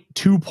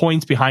 0.2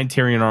 points behind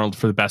Terrion Arnold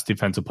for the best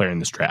defensive player in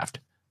this draft.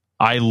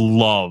 I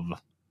love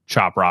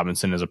Chop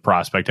Robinson as a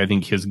prospect. I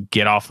think his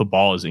get off the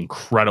ball is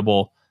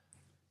incredible.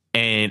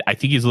 And I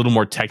think he's a little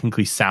more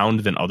technically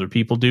sound than other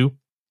people do.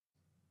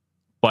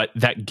 But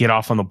that get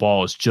off on the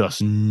ball is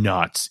just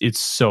nuts. It's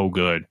so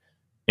good.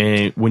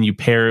 And when you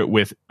pair it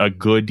with a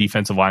good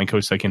defensive line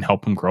coach that can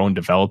help him grow and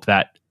develop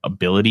that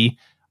ability,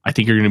 I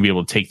think you're going to be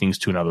able to take things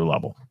to another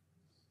level.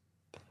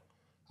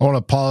 I want to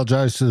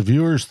apologize to the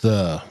viewers.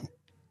 The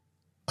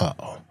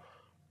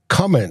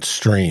comment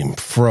stream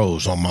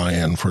froze on my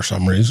end for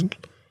some reason.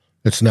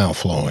 It's now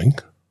flowing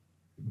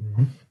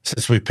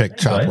since we picked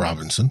Chop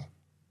Robinson.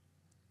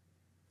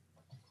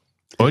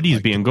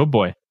 Odie's being good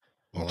boy.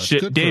 Well,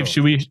 Dave,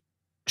 should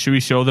we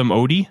show them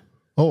Odie?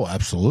 Oh,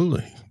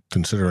 absolutely.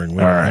 Considering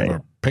we have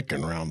a pick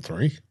in round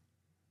 3.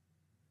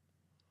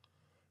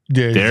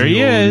 There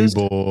he is,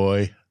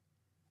 boy.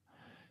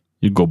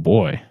 You go,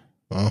 boy.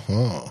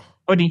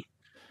 Odie,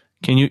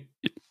 can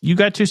you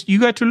got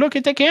to look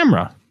at the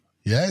camera?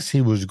 Yes,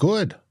 he was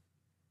good.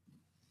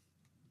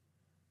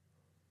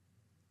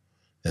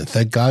 And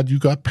thank God you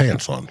got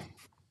pants on.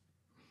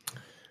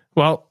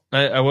 Well,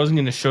 I wasn't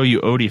going to show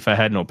you Odie if I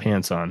had no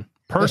pants on.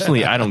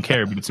 Personally, I don't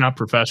care, but it's not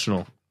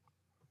professional.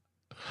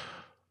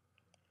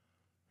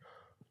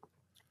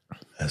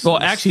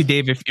 Actually,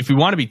 Dave, if we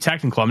want to be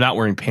technical, I'm not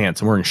wearing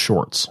pants. I'm wearing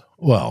shorts.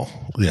 Well,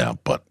 yeah,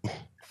 but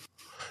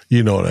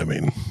you know what I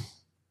mean.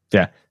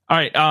 Yeah. All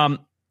right.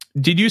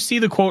 Did you see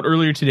the quote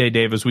earlier today,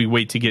 Dave, as we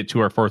wait to get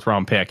to our 4th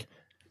round pick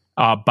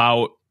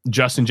about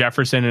Justin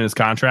Jefferson and his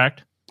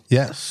contract?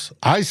 Yes.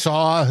 I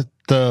saw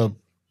the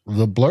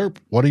blurb,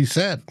 what he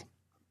said.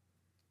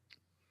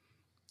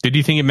 Did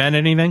you think it meant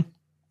anything?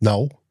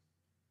 No.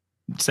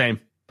 Same.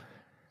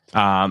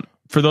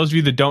 For those of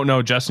you that don't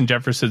know, Justin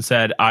Jefferson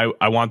said,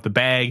 I want the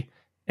bag,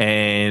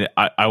 and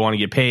I want to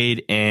get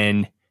paid.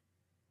 And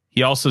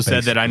he also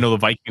said that I know the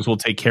Vikings will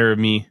take care of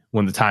me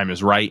when the time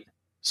is right,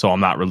 so I'm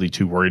not really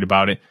too worried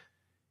about it.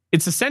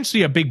 It's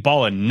essentially a big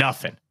ball of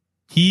nothing.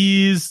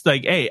 He's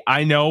like, hey,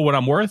 I know what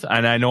I'm worth,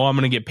 and I know I'm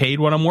going to get paid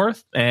what I'm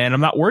worth, and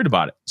I'm not worried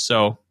about it.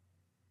 So,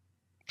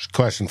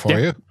 question for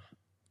you.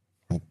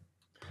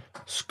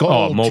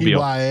 Skull Mobile.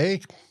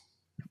 TYA.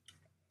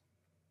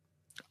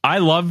 I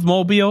love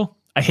Mobile.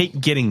 I hate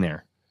getting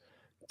there.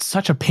 It's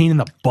such a pain in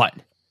the butt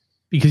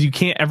because you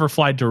can't ever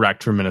fly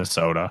direct from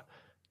Minnesota.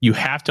 You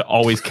have to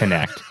always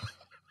connect.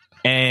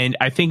 And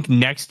I think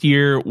next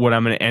year what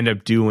I'm going to end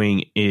up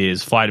doing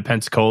is fly to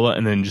Pensacola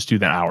and then just do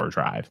the hour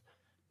drive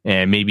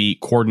and maybe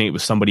coordinate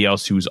with somebody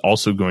else who's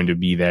also going to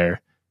be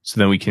there so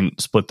then we can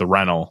split the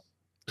rental.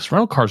 Because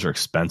rental cars are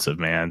expensive,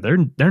 man.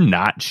 They're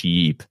not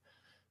cheap.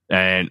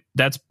 And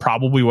that's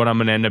probably what I'm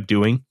going to end up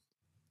doing.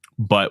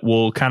 But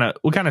we'll kind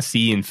of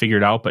see and figure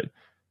it out. But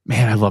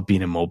man, I love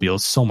being in Mobile.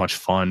 It's so much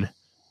fun.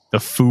 The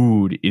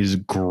food is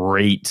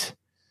great.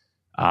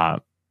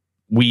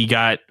 We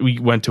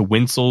went to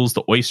Winsel's,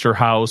 the Oyster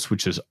House,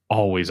 which is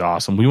always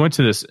awesome. We went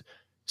to this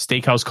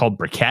steakhouse called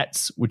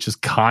Briquettes, which is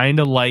kind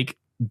of like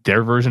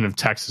their version of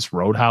Texas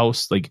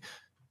Roadhouse, that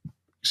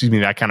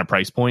kind of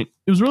price point.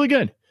 It was really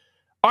good.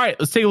 All right,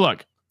 let's take a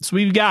look. So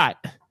we've got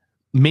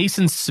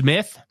Mason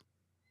Smith,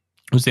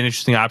 who's an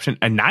interesting option.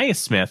 Anaya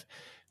Smith,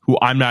 who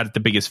I'm not the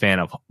biggest fan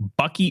of.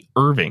 Bucky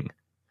Irving.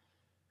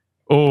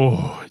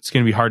 Oh, it's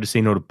going to be hard to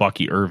say no to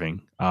Bucky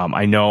Irving.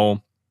 I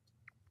know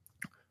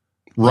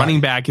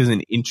running back is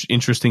an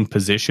interesting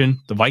position.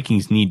 The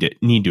Vikings need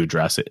to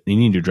address it. They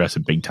need to address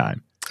it big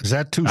time. Is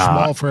that too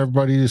small for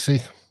everybody to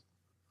see?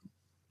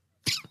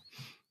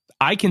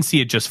 I can see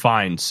it just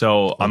fine.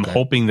 So I'm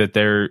hoping that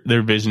their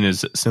vision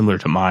is similar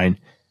to mine.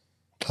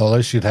 Well,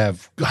 they should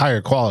have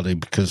higher quality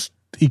because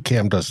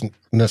ECAM doesn't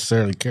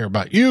necessarily care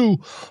about you,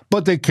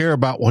 but they care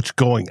about what's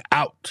going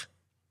out.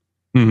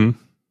 Mm-hmm.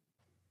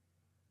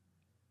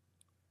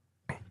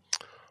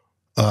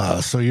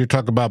 So you're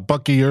talking about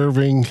Bucky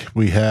Irving.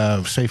 We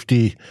have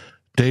safety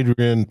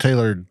Dadrian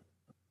Taylor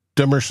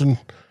Demerson.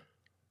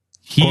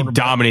 He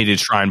dominated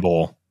Shrine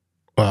Bowl.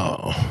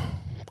 Oh,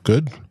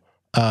 good.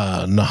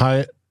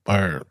 Nehemiah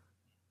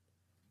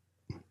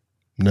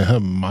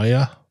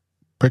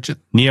Pritchett.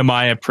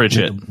 Nehemiah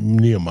Pritchett.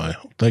 Nehemiah.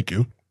 Thank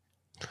you.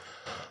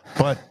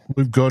 But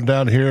we've gone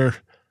down here.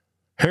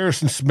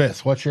 Harrison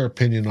Smith. What's your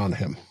opinion on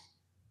him?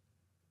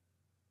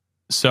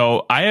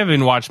 So I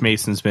haven't watched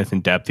Mason Smith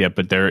in depth yet,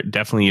 but there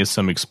definitely is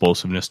some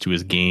explosiveness to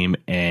his game,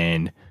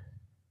 and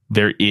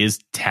there is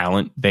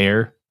talent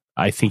there.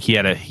 I think he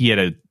had a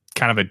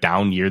kind of a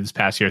down year this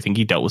past year. I think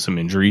he dealt with some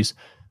injuries,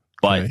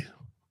 but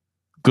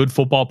good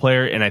football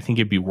player, and I think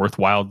it'd be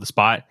worthwhile at the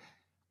spot.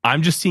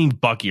 I'm just seeing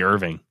Bucky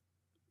Irving,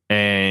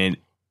 and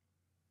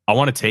I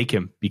want to take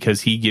him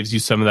because he gives you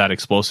some of that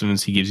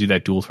explosiveness. He gives you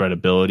that dual threat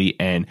ability,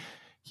 and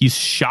he's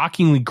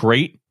shockingly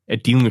great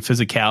at dealing with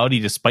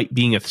physicality despite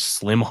being a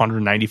slim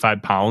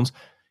 195 pounds.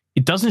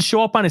 It doesn't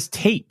show up on his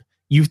tape.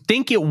 You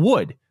think it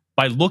would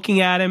by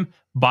looking at him,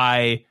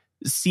 by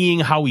seeing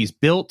how he's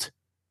built.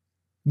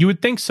 You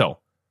would think so,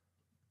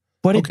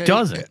 but it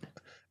doesn't.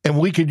 And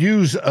we could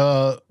use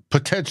a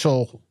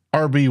potential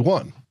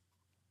RB1.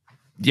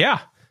 Yeah.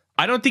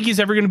 I don't think he's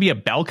ever going to be a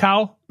bell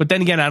cow, but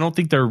then again, I don't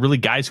think there are really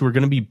guys who are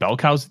going to be bell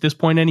cows at this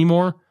point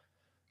anymore.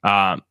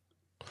 Yeah,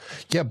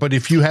 but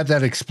if you had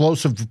that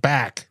explosive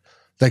back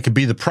that could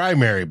be the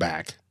primary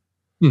back,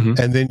 and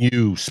then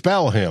you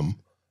spell him,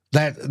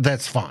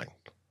 that's fine.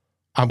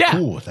 I'm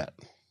cool with that.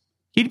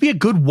 He'd be a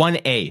good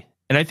 1A,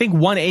 and I think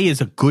 1A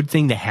is a good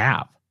thing to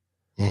have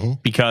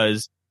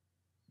because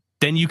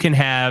then you can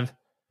have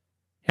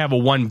a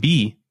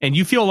 1B, and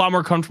you feel a lot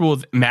more comfortable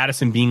with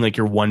Madison being like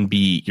your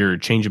 1B, your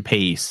change of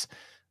pace.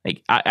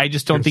 Like I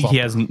just don't think he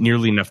has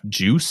nearly enough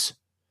juice,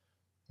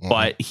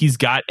 but he's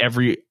got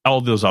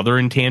all those other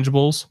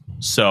intangibles.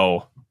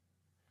 So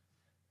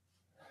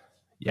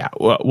yeah,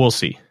 we'll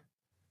see.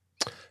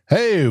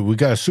 Hey, we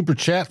got a super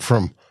chat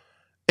from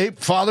Ape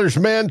Father's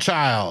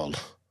Man-Child.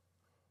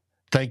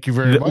 Thank you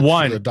very much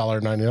for the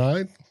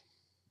 $1.99.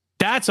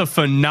 That's a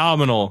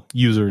phenomenal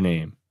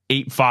username.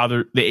 The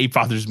Ape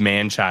Father's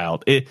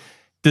Man-Child.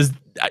 Is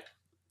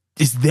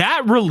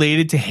that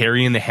related to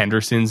Harry and the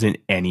Hendersons in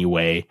any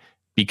way?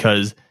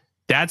 Because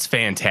that's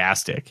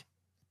fantastic.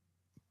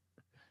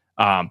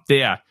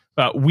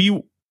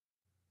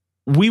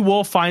 We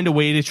will find a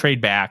way to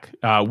trade back.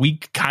 We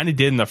kind of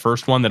did in the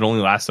first one that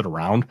only lasted a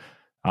round.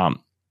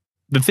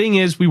 The thing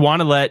is, we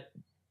want to let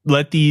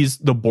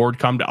the board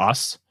come to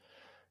us.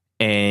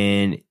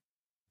 And,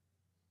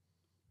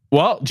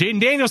 well,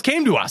 Jaden Daniels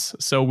came to us,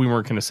 so we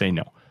weren't going to say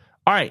no.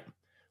 All right.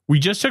 We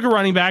just took a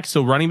running back,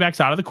 so running back's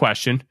out of the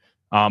question.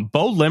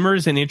 Bo Limmer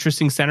is an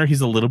interesting center.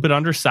 He's a little bit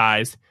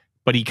undersized,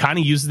 but he kind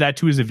of uses that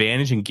to his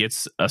advantage and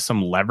gets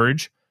some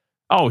leverage.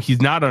 Oh,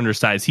 he's not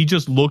undersized. He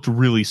just looked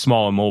really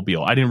small and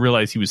mobile. I didn't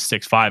realize he was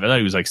 6'5". I thought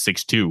he was like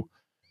 6'2".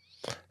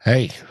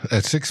 Hey,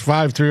 at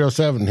 6'5",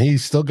 307,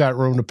 he's still got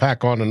room to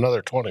pack on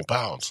another 20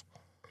 pounds.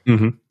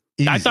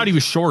 I thought he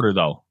was shorter,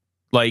 though.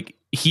 Like,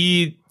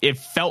 it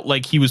felt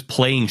like he was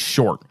playing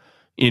short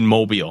in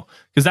Mobile,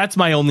 because that's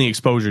my only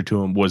exposure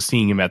to him, was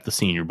seeing him at the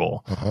Senior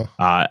Bowl.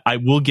 I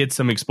will get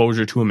some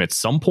exposure to him at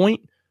some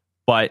point,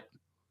 but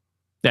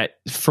that,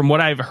 from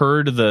what I've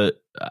heard, the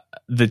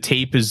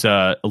tape is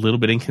a little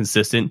bit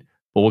inconsistent,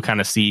 but we'll kind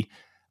of see.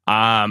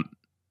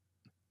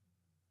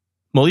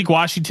 Malik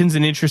Washington's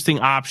an interesting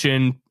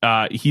option.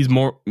 He's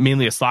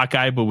mainly a slot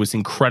guy, but was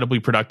incredibly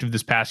productive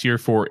this past year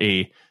for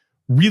a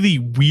really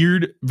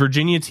weird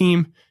Virginia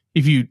team.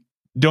 If you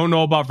don't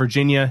know about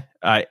Virginia,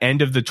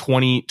 end of the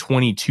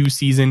 2022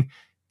 season,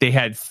 they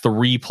had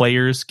 3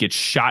 players get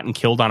shot and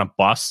killed on a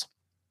bus.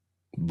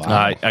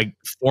 Wow. A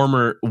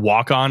former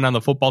walk-on on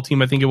the football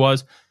team, I think it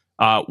was,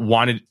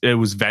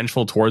 was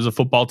vengeful towards the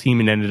football team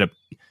and ended up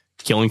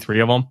killing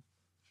 3 of them.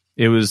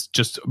 It was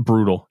just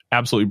brutal,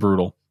 absolutely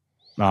brutal.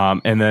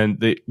 And then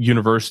the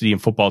university and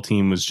football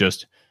team was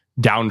just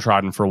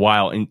downtrodden for a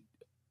while, and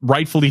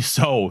rightfully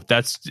so.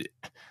 That's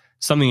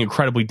something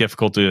incredibly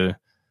difficult to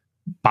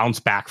bounce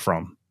back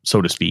from,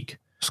 so to speak.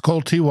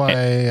 Skull TY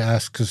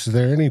asks, is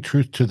there any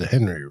truth to the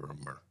Henry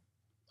rumor?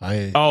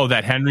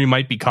 That Henry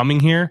might be coming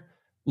here?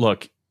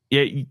 Look,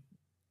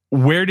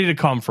 where did it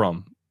come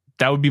from?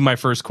 That would be my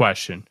first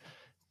question.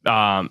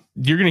 You're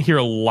going to hear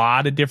a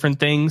lot of different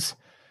things.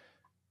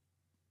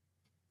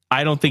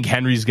 I don't think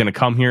Henry's going to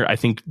come here. I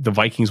think the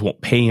Vikings won't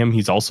pay him.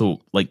 He's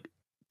also like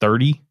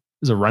 30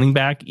 as a running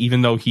back,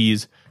 even though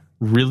he's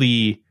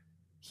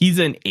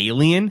an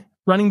alien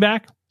running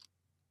back.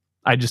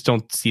 I just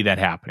don't see that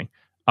happening.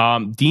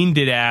 Dean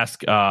did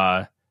ask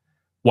why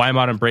I'm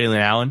out on Braylon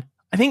Allen.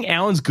 I think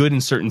Allen's good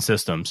in certain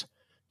systems.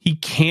 He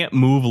can't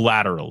move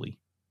laterally.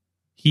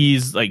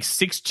 He's like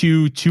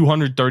 6'2",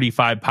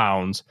 235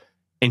 pounds,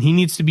 and he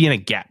needs to be in a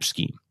gap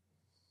scheme.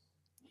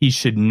 He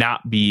should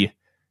not be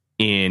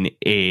in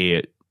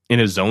a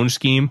zone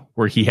scheme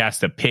where he has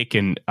to pick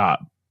and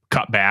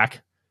cut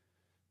back.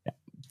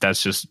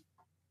 That's just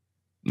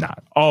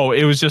not. Oh,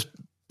 it was just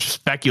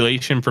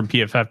speculation from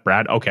PFF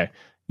Brad. Okay.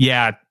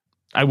 Yeah,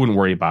 I wouldn't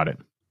worry about it.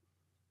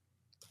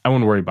 I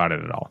wouldn't worry about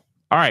it at all.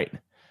 All right.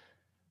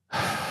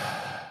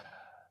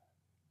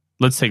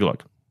 Let's take a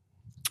look.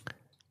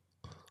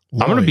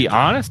 Lloyd, I'm going to be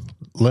honest.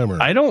 Limmer,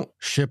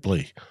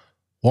 Shipley,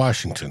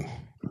 Washington,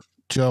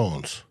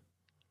 Jones.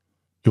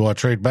 You want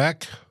to trade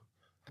back?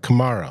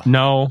 Kamara.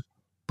 No.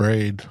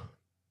 Braid.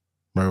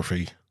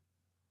 Murphy.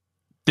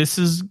 This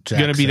is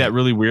going to be that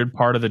really weird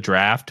part of the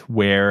draft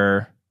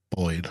where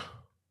Boyd.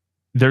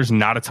 There's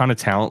not a ton of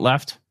talent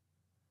left.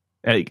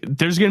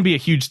 There's going to be a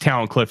huge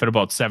talent cliff at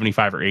about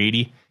 75 or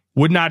 80.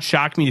 Would not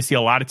shock me to see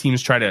a lot of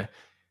teams try to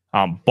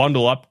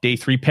bundle up day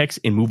 3 picks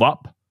and move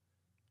up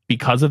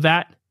because of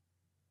that,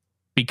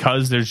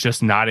 because there's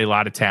just not a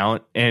lot of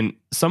talent. And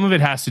some of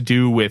it has to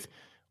do with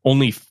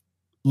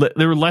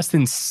there were less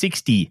than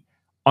 60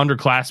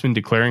 underclassmen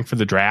declaring for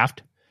the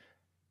draft.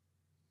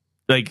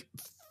 Like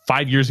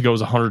 5 years ago, it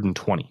was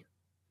 120.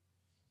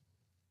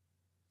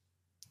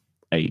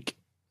 Like,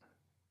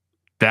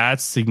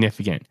 that's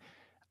significant.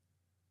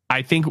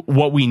 I think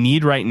what we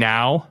need right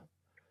now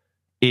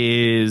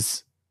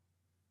is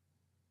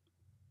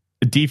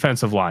a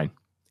defensive line.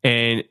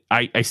 And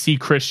I see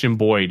Christian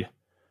Boyd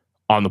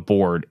on the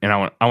board, and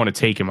I want to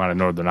take him out of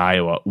Northern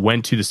Iowa.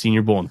 Went to the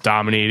Senior Bowl and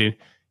dominated.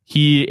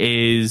 He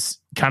is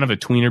kind of a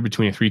tweener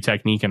between a 3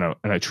 technique and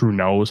a true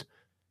nose.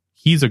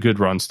 He's a good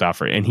run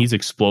stuffer, and he's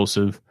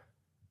explosive.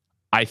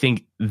 I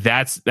think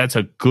that's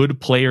a good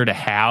player to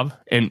have.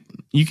 And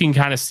you can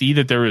kind of see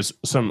that there is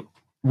some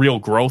real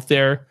growth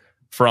there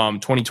from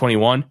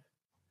 2021.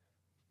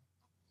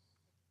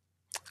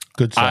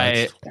 Good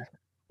size.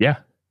 Yeah.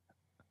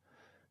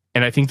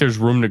 And I think there's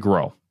room to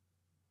grow,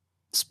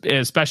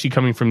 especially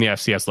coming from the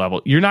FCS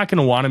level. You're not going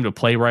to want him to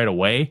play right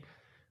away,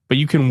 but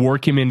you can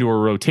work him into a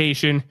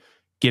rotation,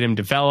 get him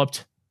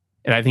developed.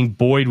 And I think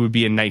Boyd would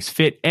be a nice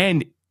fit.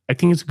 And I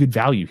think it's a good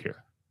value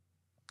here.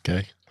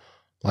 Okay.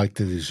 Like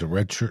that he's a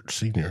redshirt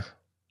senior.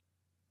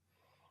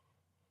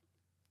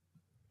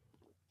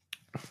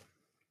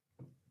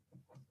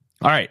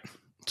 All right.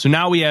 So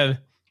now we have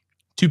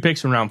 2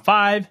 picks in round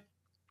 5,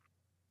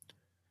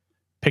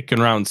 pick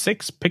in round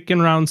 6, pick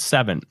in round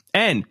 7.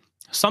 And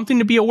something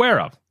to be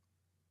aware of.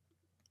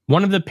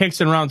 One of the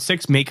picks in round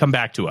 6 may come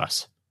back to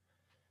us.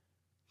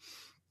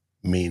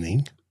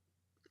 Meaning?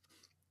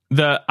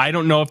 I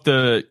don't know if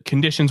the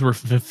conditions were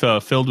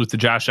filled with the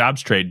Josh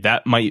Dobbs trade.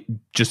 That might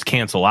just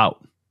cancel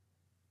out.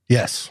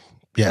 Yes.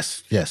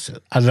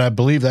 And I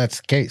believe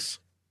that's the case.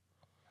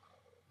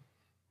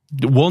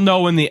 We'll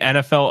know when the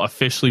NFL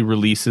officially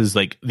releases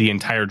like the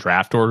entire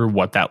draft order,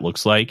 what that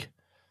looks like.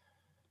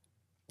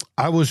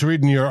 I was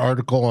reading your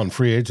article on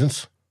free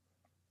agents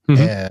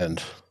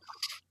and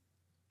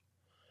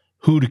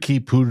who to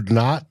keep, who to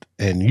not,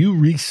 and you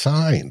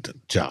re-signed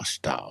Josh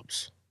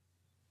Dobbs.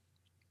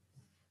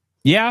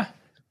 Yeah.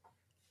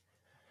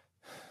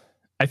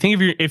 I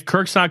think if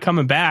Kirk's not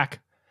coming back,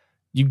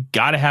 you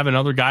got to have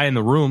another guy in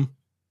the room.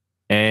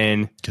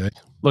 And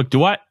look,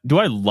 do I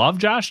love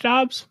Josh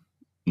Dobbs?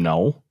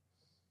 No.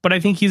 But I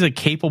think he's a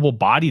capable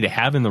body to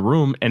have in the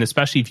room, and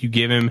especially if you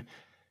give him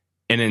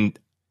an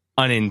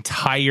an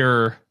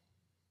entire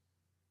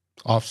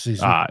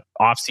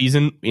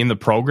off-season in the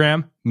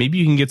program, maybe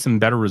you can get some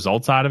better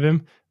results out of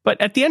him. But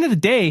at the end of the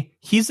day,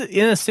 he's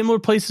in a similar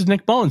place as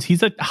Nick Mullins.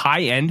 He's a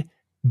high-end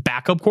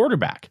backup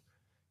quarterback.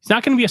 He's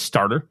not going to be a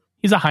starter.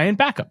 He's a high-end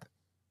backup.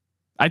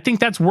 I think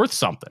that's worth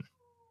something.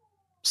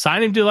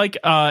 Sign him to like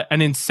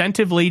an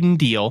incentive-laden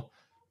deal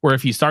where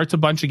if he starts a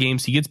bunch of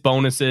games, he gets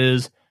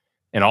bonuses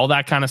and all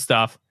that kind of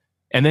stuff.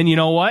 And then you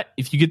know what?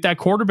 If you get that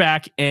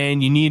quarterback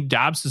and you need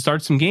Dobbs to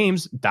start some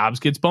games,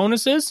 Dobbs gets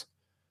bonuses.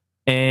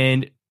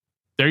 And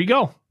there you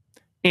go.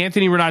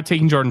 Anthony, we're not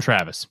taking Jordan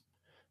Travis.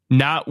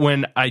 Not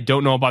when I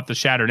don't know about the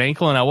shattered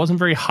ankle, and I wasn't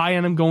very high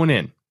on him going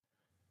in.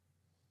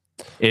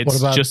 It's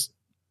just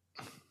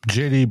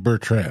J.D.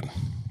 Bertrand.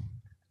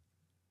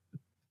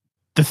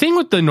 The thing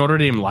with the Notre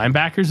Dame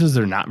linebackers is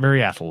they're not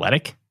very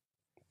athletic.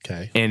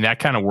 Okay. And that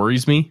kind of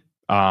worries me.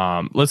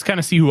 Let's kind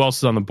of see who else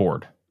is on the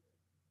board.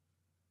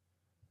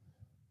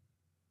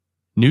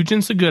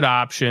 Nugent's a good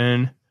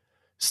option.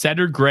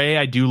 Cedric Gray,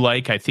 I do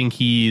like. I think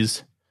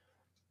he's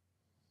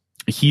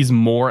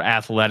more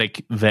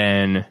athletic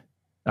than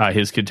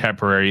his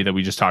contemporary that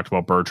we just talked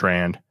about,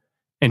 Bertrand.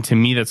 And to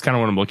me, that's kind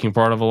of what I'm looking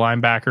for out of a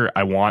linebacker.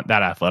 I want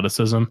that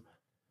athleticism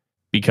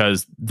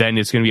because then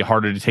it's going to be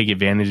harder to take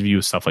advantage of you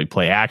with stuff like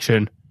play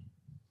action.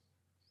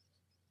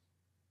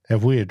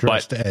 Have we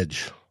addressed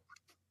edge?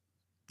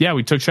 Yeah,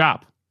 we took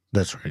Chop.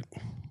 That's right.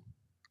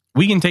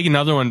 We can take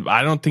another one.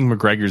 I don't think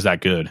McGregor's that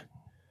good.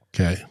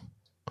 Okay.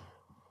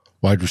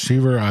 Wide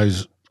receiver,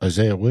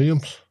 Isaiah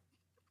Williams.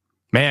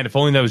 Man, if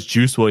only that was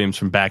Juice Williams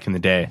from back in the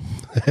day.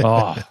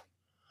 Oh.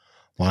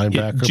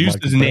 Linebacker.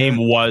 Juice's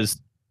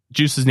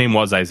name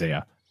was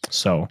Isaiah.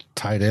 So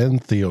tight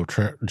end Theo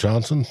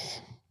Johnson.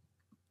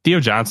 Theo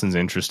Johnson's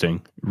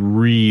interesting,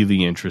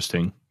 really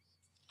interesting.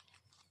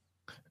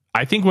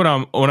 I think what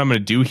I'm going to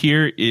do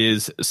here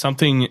is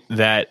something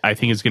that I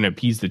think is going to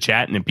appease the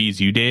chat and appease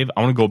you, Dave.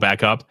 I want to go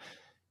back up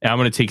and I'm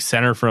going to take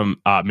center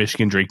from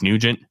Michigan, Drake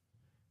Nugent.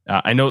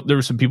 I know there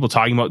were some people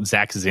talking about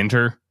Zach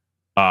Zinter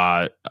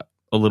a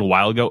little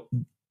while ago.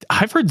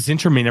 I've heard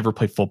Zinter may never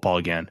play football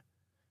again.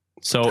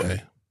 So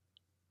okay.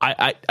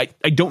 I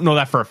don't know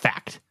that for a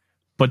fact,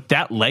 but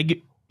that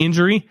leg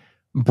injury,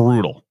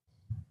 brutal.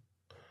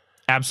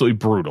 Absolutely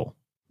brutal.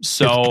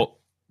 So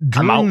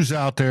Drew's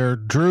out there.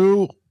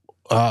 Drew,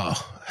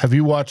 have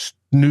you watched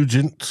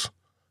Nugent's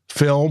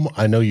film?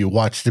 I know you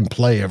watched him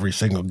play every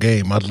single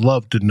game. I'd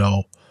love to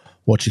know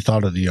what you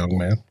thought of the young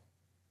man.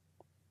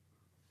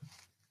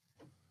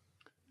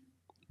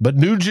 But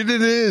Nugent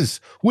it is.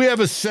 We have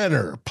a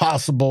center,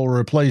 possible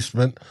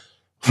replacement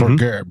for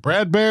Garrett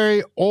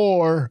Bradbury,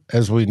 or,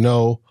 as we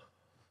know,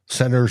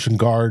 centers and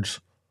guards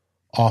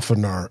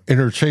often are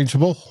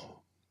interchangeable.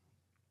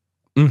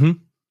 Mm-hmm.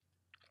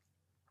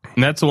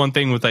 And that's the one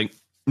thing with, like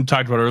we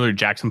talked about earlier,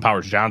 Jackson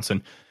Powers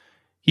Johnson.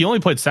 He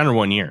only played center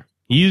 1 year.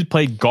 He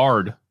played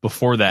guard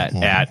before that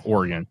at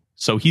Oregon.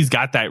 So he's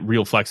got that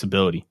real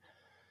flexibility.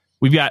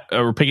 We've got,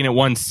 we're picking at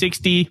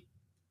 160.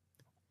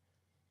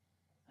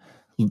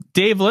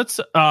 Dave, let's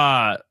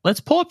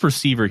pull up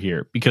receiver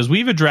here because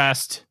we've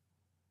addressed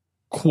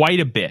quite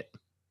a bit.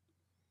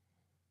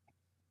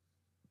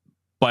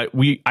 But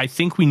I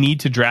think we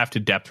need to draft a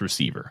depth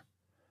receiver.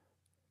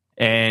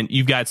 And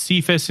you've got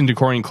Cephas and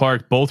DeCorian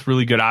Clark, both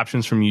really good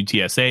options from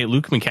UTSA.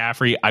 Luke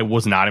McCaffrey, I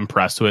was not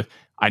impressed with.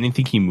 I didn't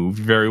think he moved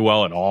very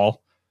well at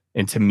all.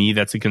 And to me,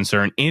 that's a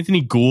concern.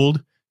 Anthony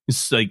Gould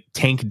is like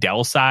Tank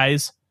Dell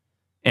size.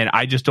 And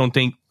I just don't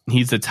think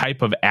he's the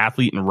type of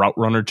athlete and route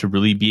runner to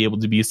really be able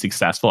to be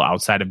successful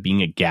outside of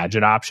being a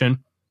gadget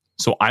option.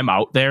 So I'm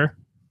out there.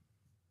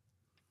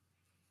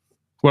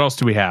 What else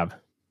do we have?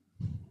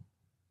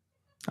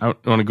 I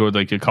want to go with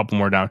like a couple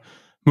more down.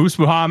 Moose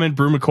Muhammad,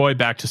 Brew McCoy,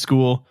 back to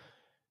school.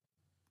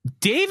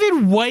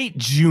 David White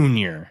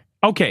Jr.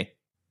 Okay.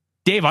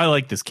 Dave, I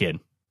like this kid.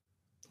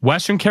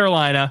 Western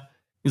Carolina.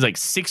 He's like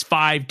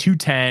 6'5",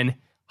 210,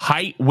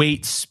 height,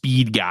 weight,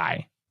 speed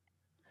guy.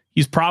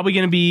 He's probably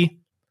going to be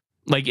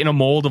like in a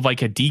mold of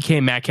like a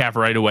DK Metcalf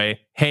right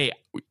away. Hey,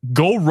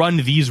 go run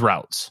these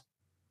routes.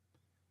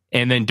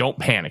 And then don't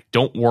panic.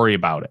 Don't worry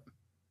about it.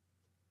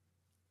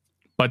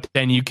 But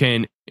then you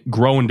can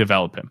grow and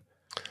develop him.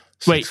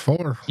 Wait,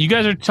 6'4". You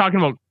guys are talking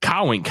about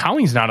Cowing.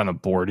 Cowing's not on the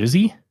board, is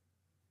he?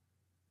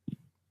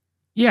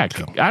 Yeah,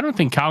 I don't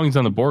think Cowing's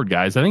on the board,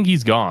 guys. I think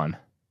he's gone.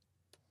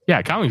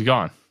 Yeah, Cowing's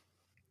gone.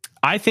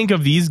 I think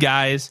of these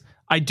guys,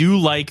 I do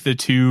like the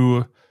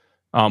two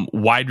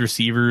wide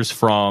receivers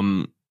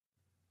from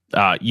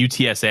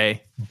UTSA,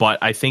 but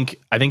I think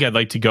I'd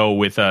like to go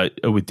with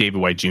David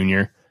White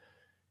Jr.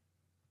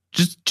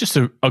 Just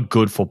a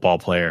good football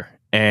player,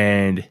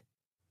 and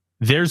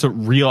there's a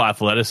real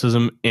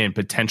athleticism and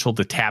potential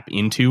to tap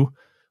into.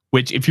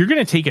 Which, if you're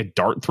going to take a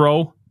dart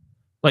throw,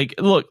 like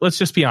look, let's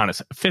just be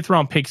honest, 5th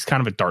round pick is kind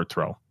of a dart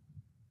throw.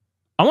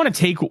 I want to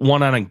take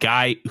one on a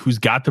guy who's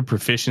got the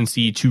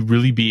proficiency to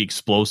really be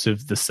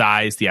explosive, the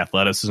size, the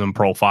athleticism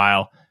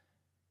profile.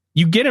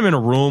 You get him in a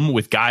room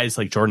with guys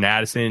like Jordan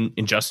Addison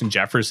and Justin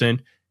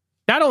Jefferson.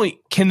 Not only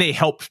can they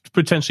help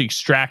potentially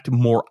extract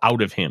more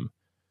out of him,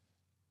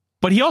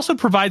 but he also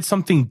provides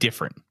something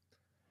different.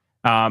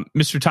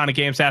 Mr. Tonic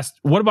Games asked,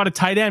 what about a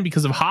tight end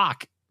because of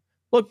Hawk?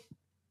 Look,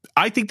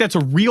 I think that's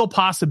a real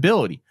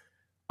possibility.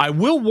 I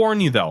will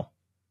warn you, though,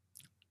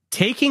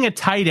 taking a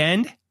tight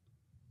end,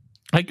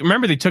 like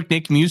remember they took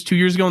Nick Muse 2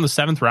 years ago in the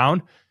 7th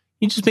round?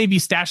 He just may be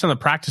stashed on the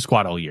practice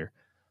squad all year.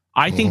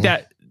 I think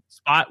that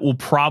spot will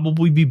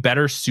probably be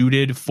better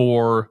suited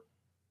for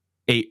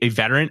a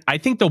veteran. I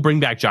think they'll bring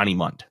back Johnny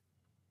Munt.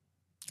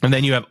 And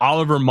then you have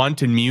Oliver,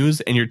 Munt, and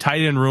Muse, and your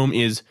tight end room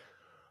is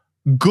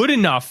good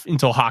enough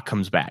until Hawk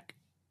comes back.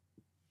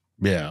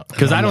 Yeah.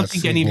 Because I don't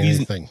think any of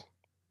these...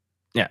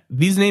 Yeah,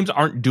 these names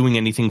aren't doing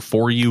anything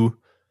for you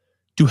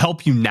to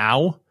help you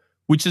now,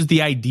 which is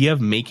the idea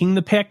of making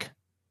the pick.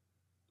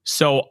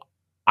 So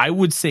I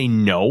would say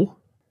no.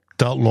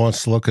 Dalton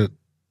wants to look at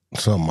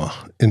some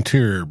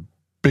interior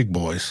big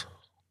boys.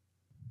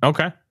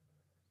 Okay.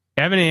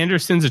 Evan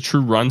Anderson's a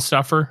true run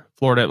stuffer,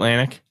 Florida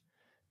Atlantic.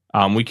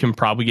 We can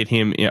probably get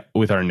him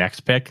with our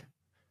next pick.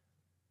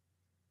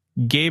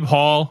 Gabe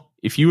Hall,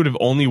 if you would have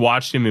only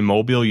watched him in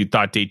Mobile, you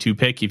thought day 2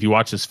 pick. If you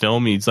watch his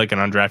film, he's like an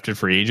undrafted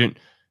free agent.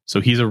 So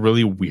he's a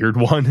really weird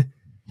one.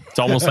 It's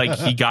almost like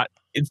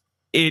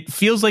it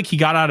feels like he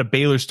got out of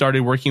Baylor,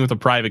 started working with a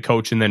private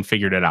coach, and then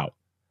figured it out.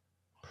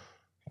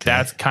 Okay.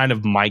 That's kind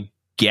of my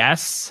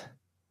guess.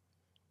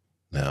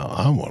 Now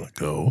I want to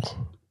go.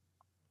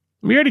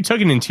 We already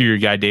took an interior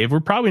guy, Dave. We're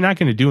probably not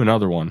going to do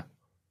another one.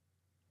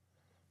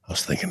 I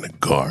was thinking the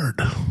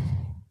guard.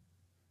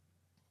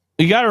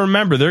 You got to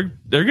remember, they're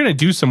going to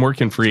do some work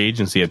in free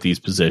agency at these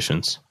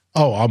positions.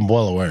 Oh, I'm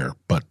well aware,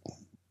 but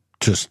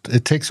just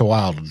it takes a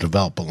while to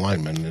develop a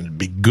lineman, and it'd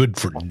be good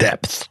for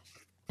depth.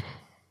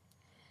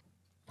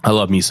 I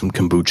love me some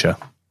kombucha.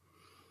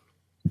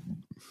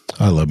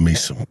 I love me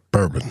some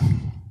bourbon.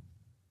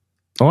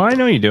 Oh, I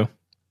know you do.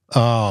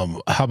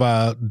 How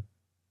about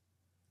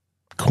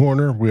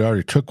corner? We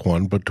already took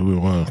one, but do we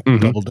want to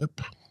double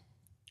dip?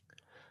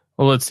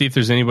 Well, let's see if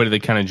there's anybody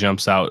that kind of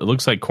jumps out. It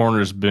looks like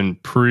corner's been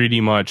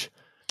pretty much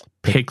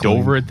picked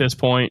over at this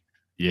point.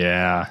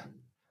 Yeah.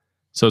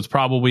 So it's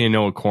probably a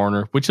Noah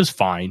corner, which is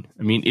fine.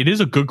 I mean, it is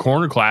a good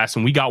corner class,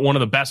 and we got one of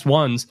the best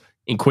ones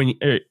in Quinn.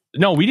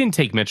 No, we didn't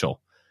take Mitchell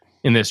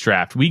in this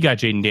draft. We got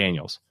Jaden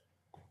Daniels.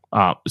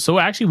 So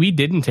actually, we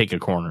didn't take a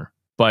corner,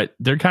 but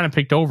they're kind of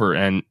picked over.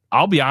 And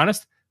I'll be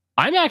honest,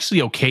 I'm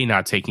actually okay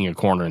not taking a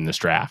corner in this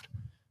draft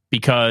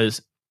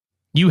because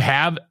you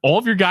have all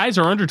of your guys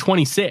are under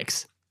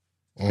 26.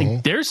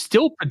 Like, there's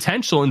still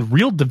potential and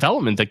real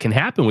development that can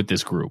happen with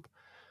this group.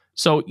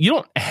 So you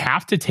don't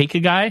have to take a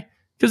guy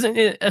because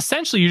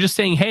essentially you're just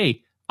saying,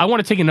 hey, I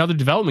want to take another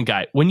development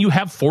guy when you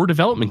have 4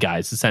 development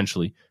guys,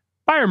 essentially.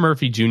 Byron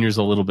Murphy Jr. is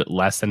a little bit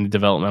less than a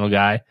developmental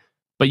guy,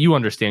 but you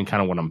understand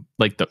kind of what I'm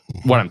like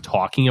what I'm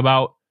talking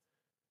about.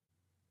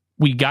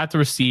 We got the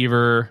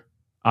receiver.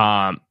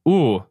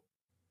 Ulofashio.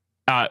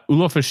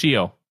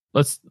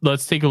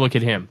 Let's take a look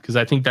at him because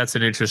I think that's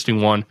an interesting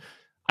one.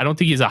 I don't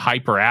think he's a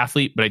hyper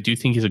athlete, but I do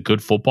think he's a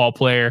good football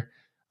player.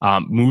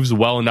 Moves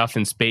well enough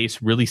in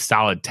space, really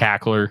solid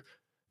tackler.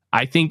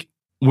 I think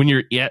when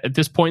you're at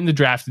this point in the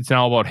draft, it's not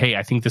all about, hey,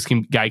 I think this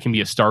guy can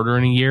be a starter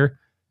in a year.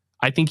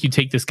 I think you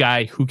take this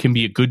guy who can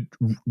be a good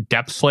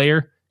depth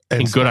player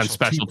and good on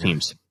special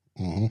teams.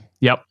 Mm-hmm.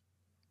 Yep.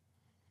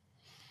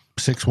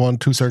 6'1",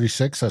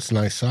 236. That's a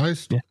nice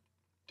size. Yeah.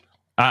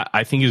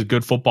 I think he's a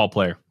good football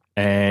player,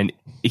 and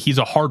he's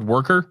a hard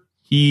worker.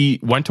 He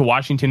went to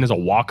Washington as a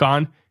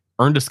walk-on,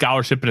 earned a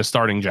scholarship and a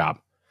starting job.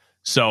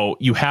 So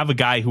you have a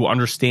guy who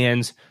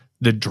understands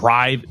the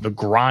drive, the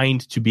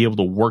grind to be able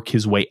to work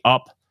his way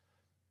up.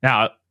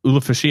 Now,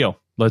 Ulofashio,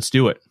 let's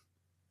do it.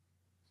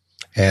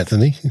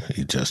 Anthony,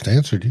 he just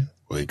answered you.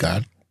 We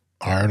got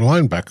our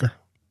linebacker.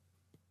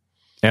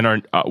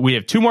 And we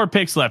have 2 more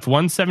picks left,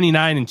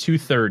 179 and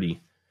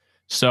 230.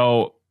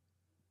 So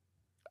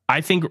I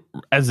think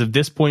as of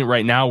this point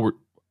right now,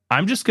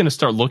 I'm just going to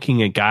start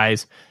looking at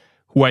guys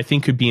who I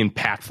think could be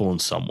impactful in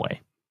some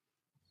way.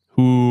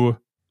 Who,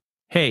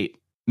 hey,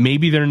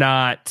 maybe they're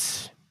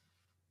not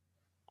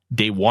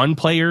day 1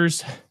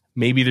 players.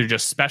 Maybe they're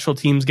just special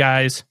teams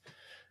guys.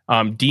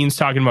 Dean's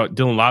talking about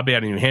Dylan Labe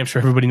out of New Hampshire.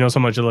 Everybody knows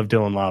how much I love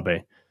Dylan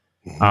Labe.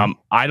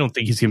 I don't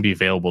think he's going to be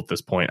available at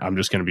this point. I'm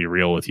just going to be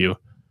real with you.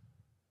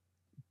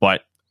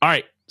 But, all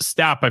right,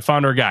 stop. I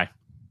found our guy.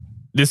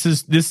 This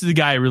is the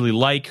guy I really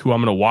like, who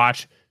I'm going to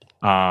watch.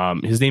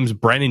 His name's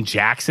Brennan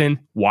Jackson,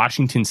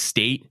 Washington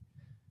State.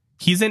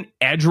 He's an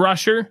edge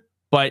rusher,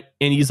 and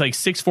he's like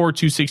 6'4",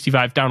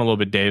 265. Down a little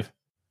bit, Dave.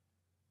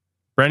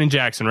 Brennan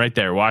Jackson right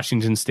there,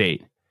 Washington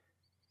State.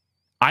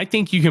 I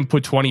think you can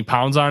put 20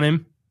 pounds on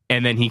him,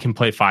 and then he can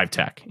play 5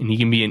 tech, and he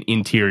can be an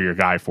interior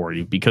guy for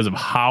you because of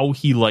how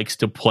he likes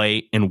to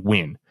play and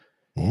win.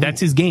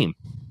 That's his game.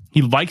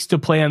 He likes to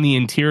play on the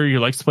interior. He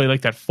likes to play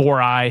like that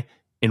 4-eye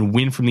and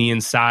win from the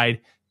inside.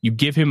 You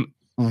give him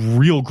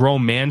real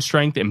grown man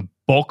strength and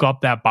bulk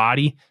up that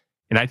body,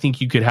 and I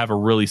think you could have a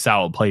really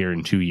solid player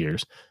in 2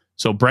 years.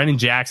 So Brennan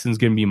Jackson's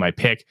going to be my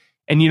pick.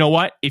 And you know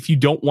what? If you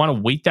don't want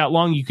to wait that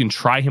long, you can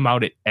try him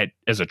out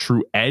as a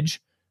true edge.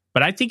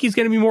 but I think he's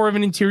going to be more of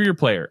an interior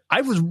player.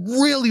 I was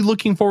really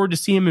looking forward to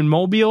see him in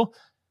Mobile,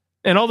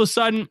 and all of a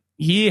sudden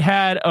he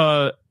had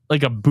a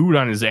boot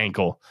on his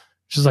ankle.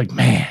 Just like,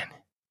 man,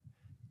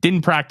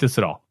 didn't practice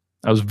at all.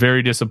 I was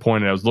very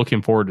disappointed. I was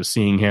looking forward to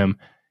seeing him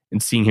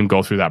and seeing him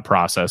go through that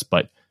process.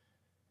 But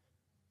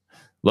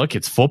look,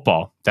 it's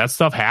football. That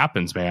stuff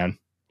happens, man.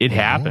 It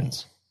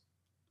happens.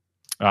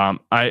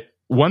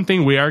 One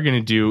thing we are going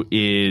to do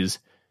is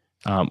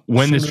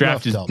when this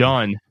draft is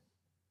done,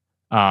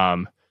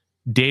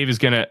 Dave is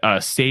going to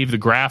save the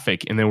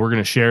graphic, and then we're going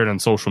to share it on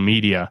social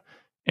media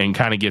and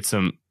kind of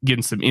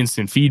getting some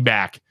instant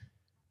feedback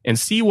and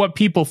see what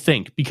people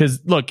think. Because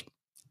look,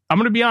 I'm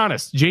going to be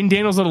honest, Jaden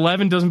Daniels at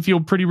 11 doesn't feel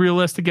pretty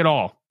realistic at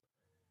all.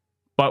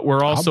 But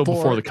we're also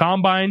before the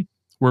combine.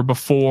 We're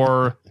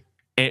before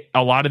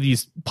a lot of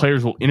these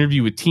players will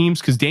interview with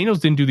teams, because Daniels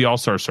didn't do the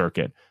All-Star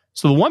circuit.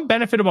 So the one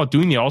benefit about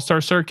doing the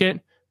All-Star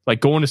circuit, like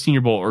going to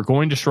Senior Bowl or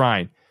going to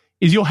Shrine,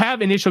 is you'll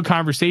have initial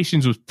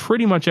conversations with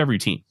pretty much every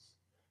team.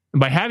 And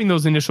by having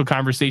those initial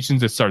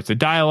conversations, it starts a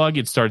dialogue.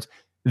 It starts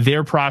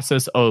their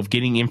process of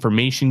getting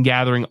information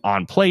gathering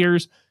on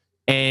players,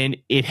 and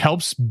it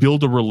helps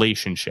build a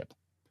relationship.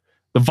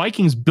 The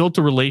Vikings built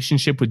a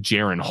relationship with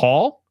Jaron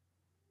Hall,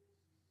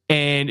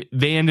 and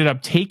they ended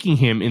up taking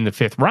him in the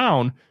 5th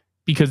round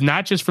because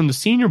not just from the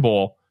Senior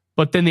Bowl,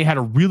 but then they had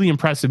a really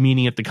impressive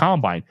meeting at the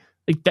Combine.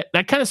 Like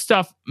that kind of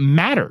stuff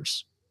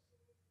matters.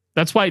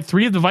 That's why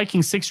 3 of the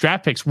Vikings' 6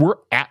 draft picks were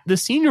at the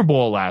Senior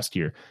Bowl last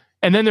year.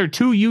 And then there are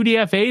 2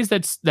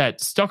 UDFAs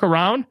that stuck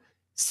around.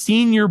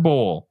 Senior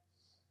Bowl.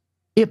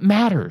 It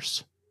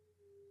matters.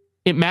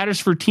 It matters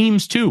for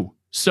teams too.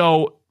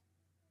 So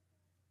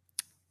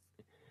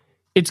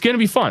it's going to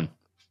be fun.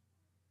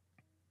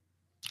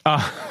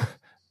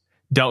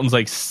 Delton's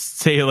like,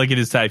 say it like it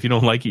is, Ty. If you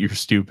don't like it, you're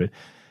stupid.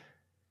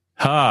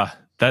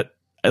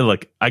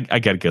 Look, I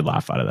got a good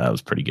laugh out of that. That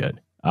was pretty good.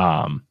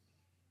 I'm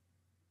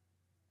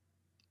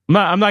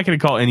not going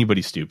to call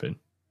anybody stupid.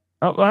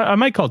 I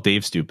might call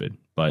Dave stupid,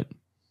 but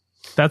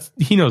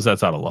he knows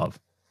that's out of love.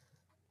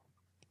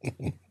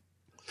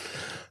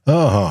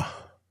 All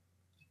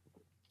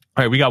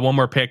right, we got one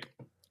more pick,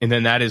 and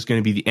then that is going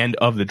to be the end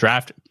of the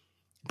draft.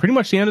 Pretty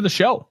much the end of the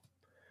show.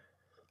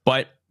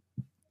 But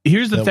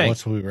here's the thing.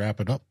 Once we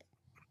wrap it up,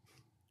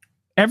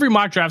 every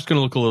mock draft is going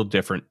to look a little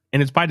different,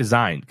 and it's by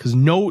design, because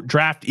no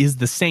draft is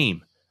the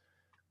same.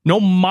 No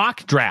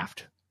mock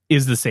draft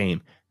is the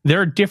same. There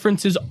are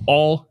differences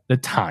all the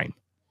time,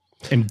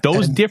 and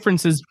those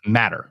differences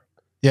matter.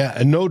 Yeah,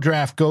 and no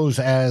draft goes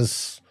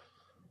as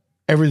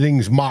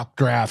everything's mock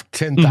draft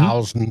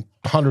 10,000,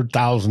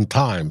 100,000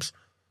 times.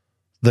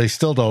 They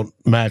still don't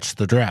match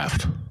the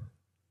draft.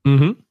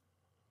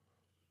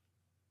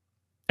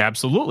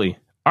 Absolutely.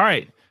 All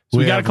right. So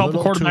we got a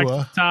couple quarterbacks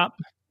at the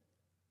top.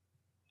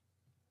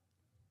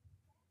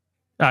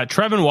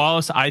 Trevin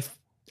Wallace,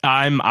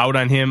 I'm out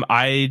on him.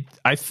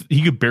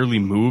 He could barely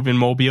move in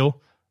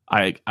Mobile.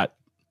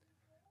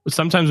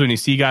 Sometimes when you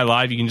see a guy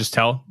live, you can just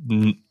tell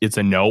it's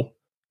a no.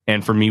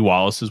 And for me,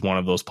 Wallace is one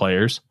of those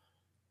players.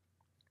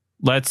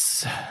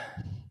 Let's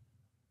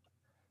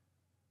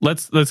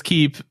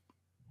keep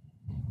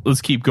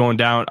going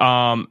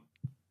down.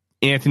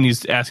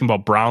 Anthony's asking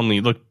about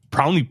Brownlee. Look,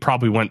 Brownlee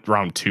probably went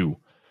round 2.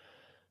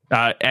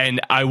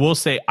 And I will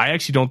say, I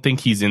actually don't think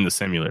he's in the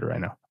simulator right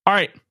now. All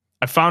right.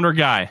 I found our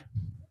guy.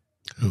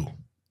 Who?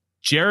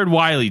 Jared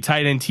Wiley,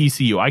 tight end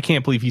TCU. I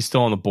can't believe he's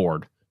still on the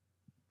board.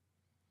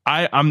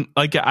 I'm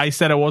like I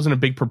said, I wasn't a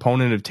big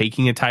proponent of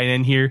taking a tight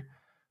end here,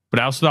 but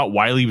I also thought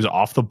Wiley was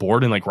off the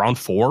board in like round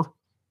 4.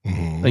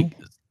 Like,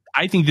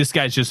 I think this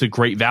guy's just a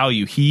great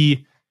value.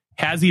 He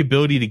has the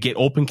ability to get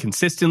open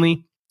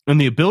consistently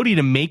and the ability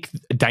to make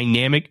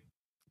dynamic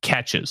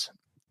catches,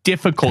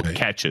 difficult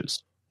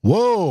catches.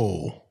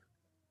 Whoa.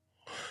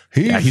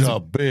 He's a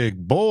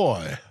big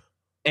boy.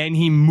 And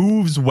he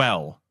moves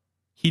well.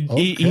 He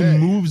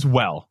moves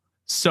well.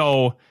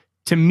 So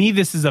to me,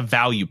 this is a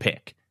value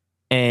pick.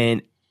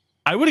 And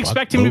I would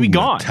expect him to be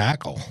gone.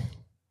 Tackle.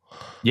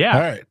 Yeah.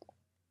 All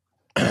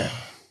right.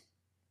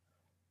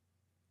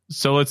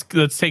 So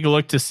let's take a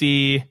look to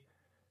see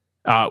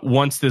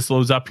once this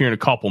loads up here in a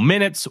couple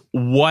minutes,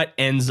 what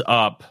they end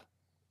up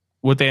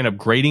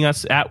grading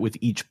us at with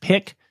each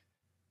pick.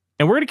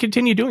 And we're going to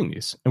continue doing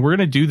these, and we're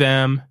going to do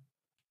them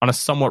on a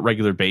somewhat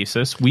regular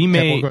basis. We're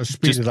going to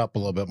speed it up a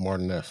little bit more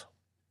than this.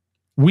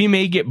 We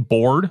may get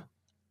bored,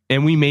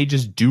 and we may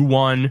just do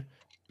one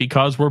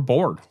because we're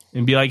bored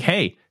and be like,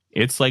 hey,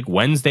 it's like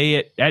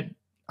Wednesday at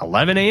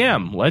 11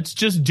 a.m. Let's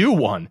just do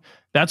one.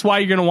 That's why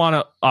you're going to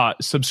want to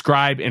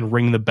subscribe and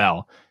ring the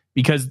bell,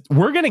 because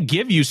we're going to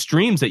give you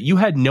streams that you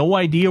had no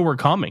idea were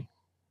coming.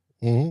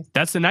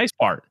 That's the nice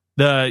part.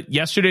 The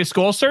yesterday's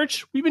Skull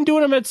Search, we've been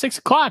doing them at 6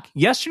 o'clock.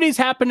 Yesterday's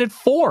happened at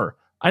 4.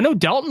 I know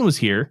Delton was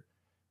here,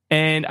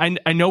 and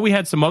I know we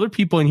had some other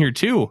people in here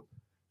too.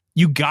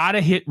 You got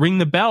to ring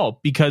the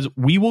bell, because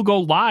we will go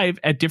live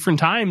at different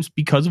times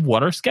because of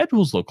what our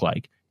schedules look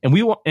like. And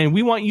we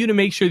want you to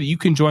make sure that you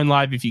can join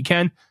live if you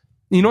can.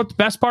 You know what the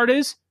best part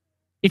is?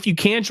 If you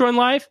can't join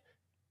live,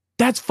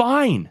 that's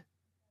fine.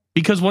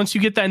 Because once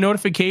you get that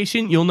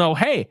notification, you'll know,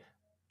 hey,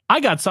 I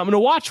got something to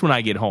watch when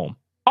I get home.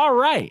 All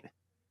right.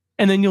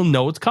 And then you'll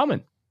know it's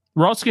coming.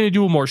 We're also going to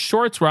do more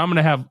shorts where I'm going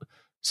to have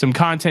some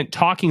content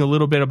talking a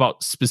little bit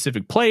about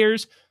specific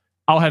players.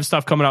 I'll have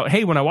stuff coming out.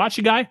 Hey, when I watch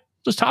a guy,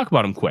 just talk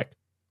about him quick.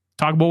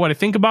 Talk about what I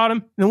think about him.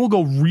 And then we'll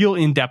go real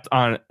in-depth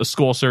on a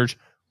Skull Search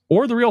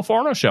or the Real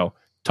Forno Show,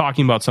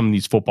 talking about some of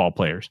these football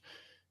players.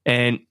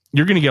 And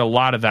you're going to get a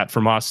lot of that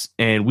from us.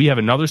 And we have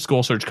another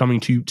Skull Search coming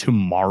to you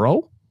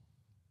tomorrow.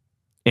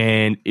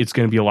 And it's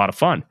going to be a lot of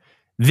fun.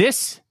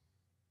 Some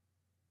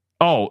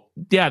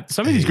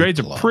of these grades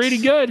are pretty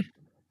good.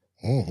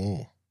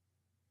 Mm-hmm.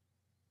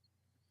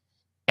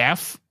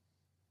 F.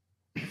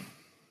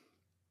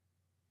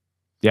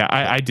 Yeah,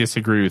 I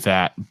disagree with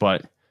that,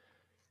 but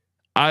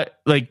I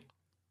like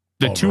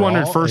the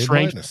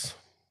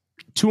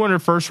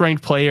 201st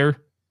ranked player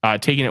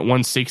taking it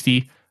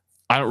 160.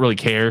 I don't really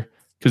care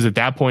because at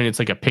that point it's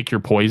like a pick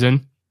your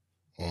poison.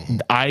 Mm-hmm.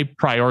 I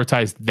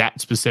prioritize that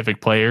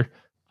specific player.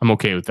 I'm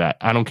okay with that.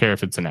 I don't care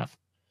if it's an F.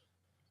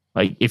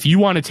 Like if you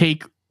want to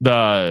take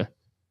the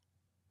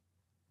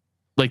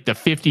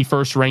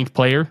 51st ranked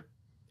player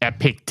at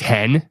pick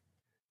 10,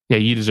 yeah,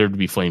 you deserve to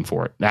be flamed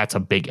for it. That's a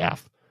big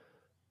F.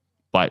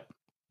 But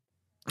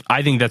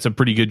I think that's a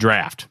pretty good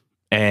draft.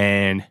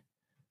 And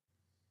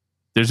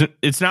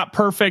it's not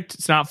perfect,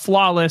 it's not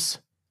flawless,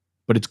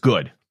 but it's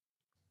good.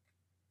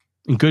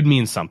 And good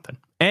means something.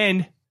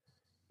 And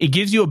it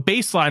gives you a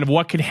baseline of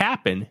what could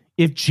happen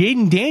if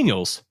Jaden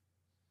Daniels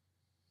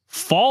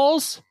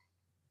falls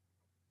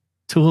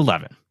to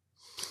 11.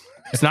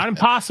 It's not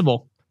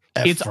impossible.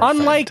 It's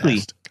unlikely,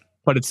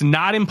 but it's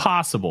not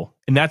impossible.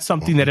 And that's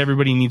something that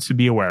everybody needs to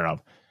be aware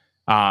of.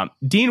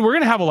 Dean, we're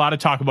going to have a lot of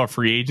talk about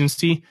free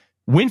agency.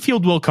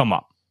 Winfield will come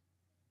up.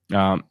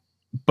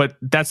 But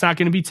that's not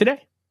going to be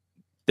today.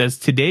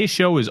 Today's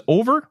show is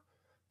over.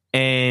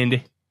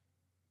 And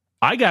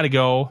I got to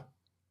go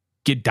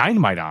get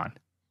Dynamite on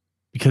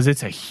because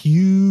it's a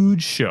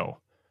huge show.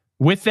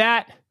 With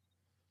that,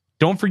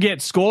 don't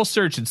forget Skull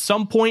Search at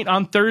some point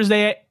on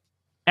Thursday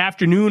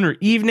afternoon or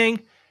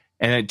evening.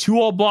 And then Two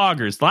Old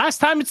Bloggers. Last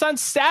time it's on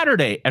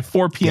Saturday at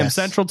 4 p.m.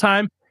 Central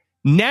Time.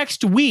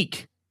 Next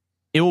week,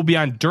 it will be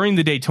on during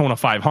the Daytona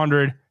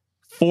 500,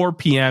 4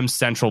 p.m.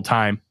 Central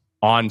Time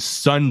on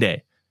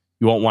Sunday.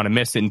 You won't want to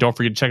miss it. And don't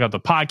forget to check out the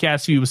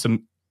podcast feed with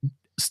some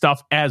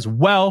stuff as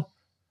well.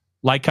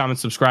 Like, comment,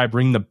 subscribe,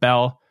 ring the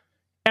bell.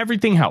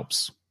 Everything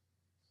helps.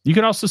 You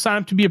can also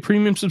sign up to be a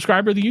premium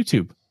subscriber to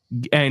YouTube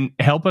and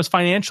help us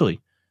financially.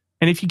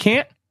 And if you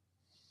can't,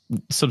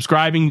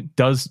 subscribing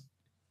does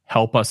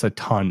help us a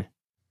ton.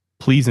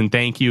 Please and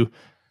thank you.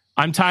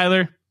 I'm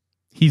Tyler.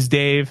 He's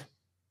Dave.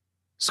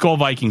 Skull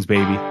Vikings,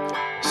 baby.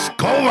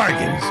 Skull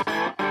Vikings.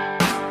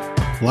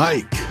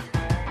 Like,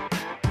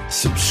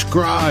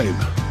 subscribe,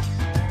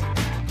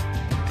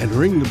 and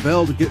ring the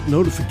bell to get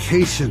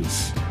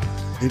notifications.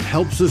 It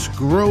helps us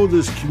grow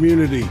this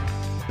community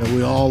that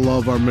we all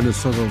love, our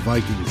Minnesota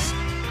Vikings.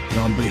 And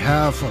on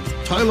behalf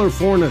of Tyler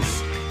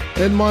Fornes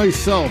and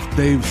myself,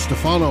 Dave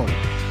Stefano,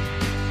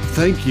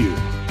 thank you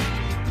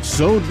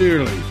so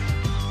dearly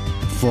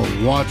for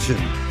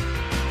watching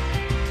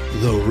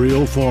The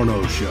Real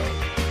Forno Show.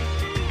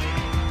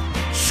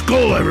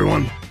 Skull,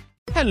 everyone.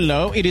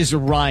 Hello, it is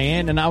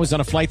Ryan, and I was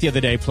on a flight the other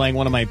day playing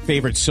one of my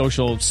favorite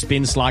social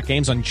spin slot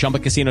games on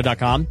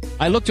ChumbaCasino.com.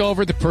 I looked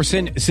over at the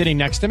person sitting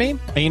next to me,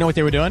 and you know what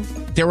they were doing?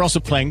 They were also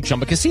playing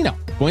Chumba Casino.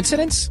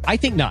 Coincidence? I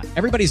think not.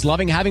 Everybody's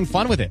loving having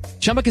fun with it.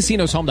 Chumba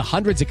Casino is home to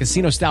hundreds of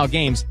casino-style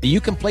games that you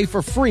can play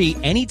for free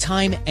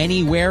anytime,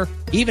 anywhere,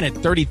 even at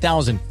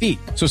 30,000 feet.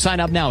 So sign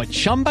up now at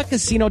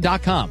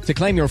ChumbaCasino.com to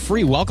claim your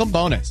free welcome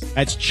bonus.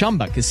 That's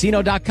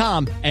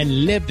ChumbaCasino.com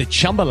and live the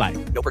Chumba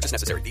life. No purchase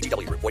necessary.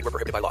 VGW. Void where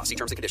prohibited by law. See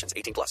terms and conditions.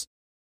 18+.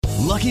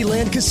 Lucky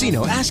Land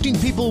Casino, asking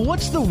people,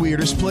 what's the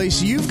weirdest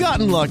place you've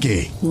gotten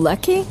lucky?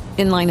 Lucky?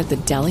 In line at the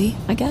deli,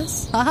 I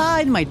guess? Aha,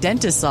 in my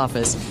dentist's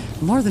office.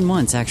 More than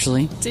once,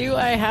 actually. Do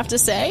I have to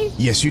say?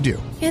 Yes, you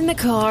do. In the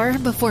car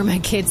before my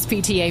kids'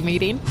 PTA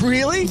meeting.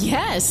 Really?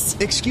 Yes.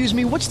 Excuse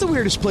me, what's the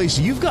weirdest place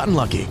you've gotten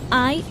lucky?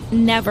 I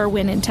never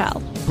win and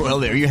tell.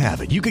 Well, there you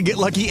have it. You can get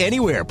lucky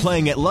anywhere,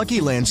 playing at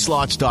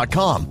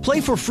LuckyLandSlots.com.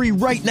 Play for free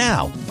right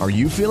now. Are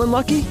you feeling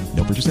lucky?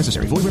 No purchase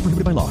necessary. Void where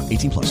prohibited by law.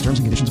 18+. Terms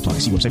and conditions apply.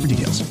 See website for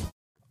details.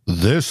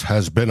 This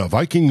has been a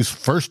Vikings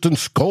First and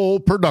Skull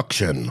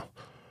production,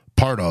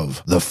 part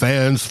of the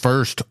Fans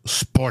First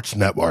Sports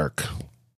Network.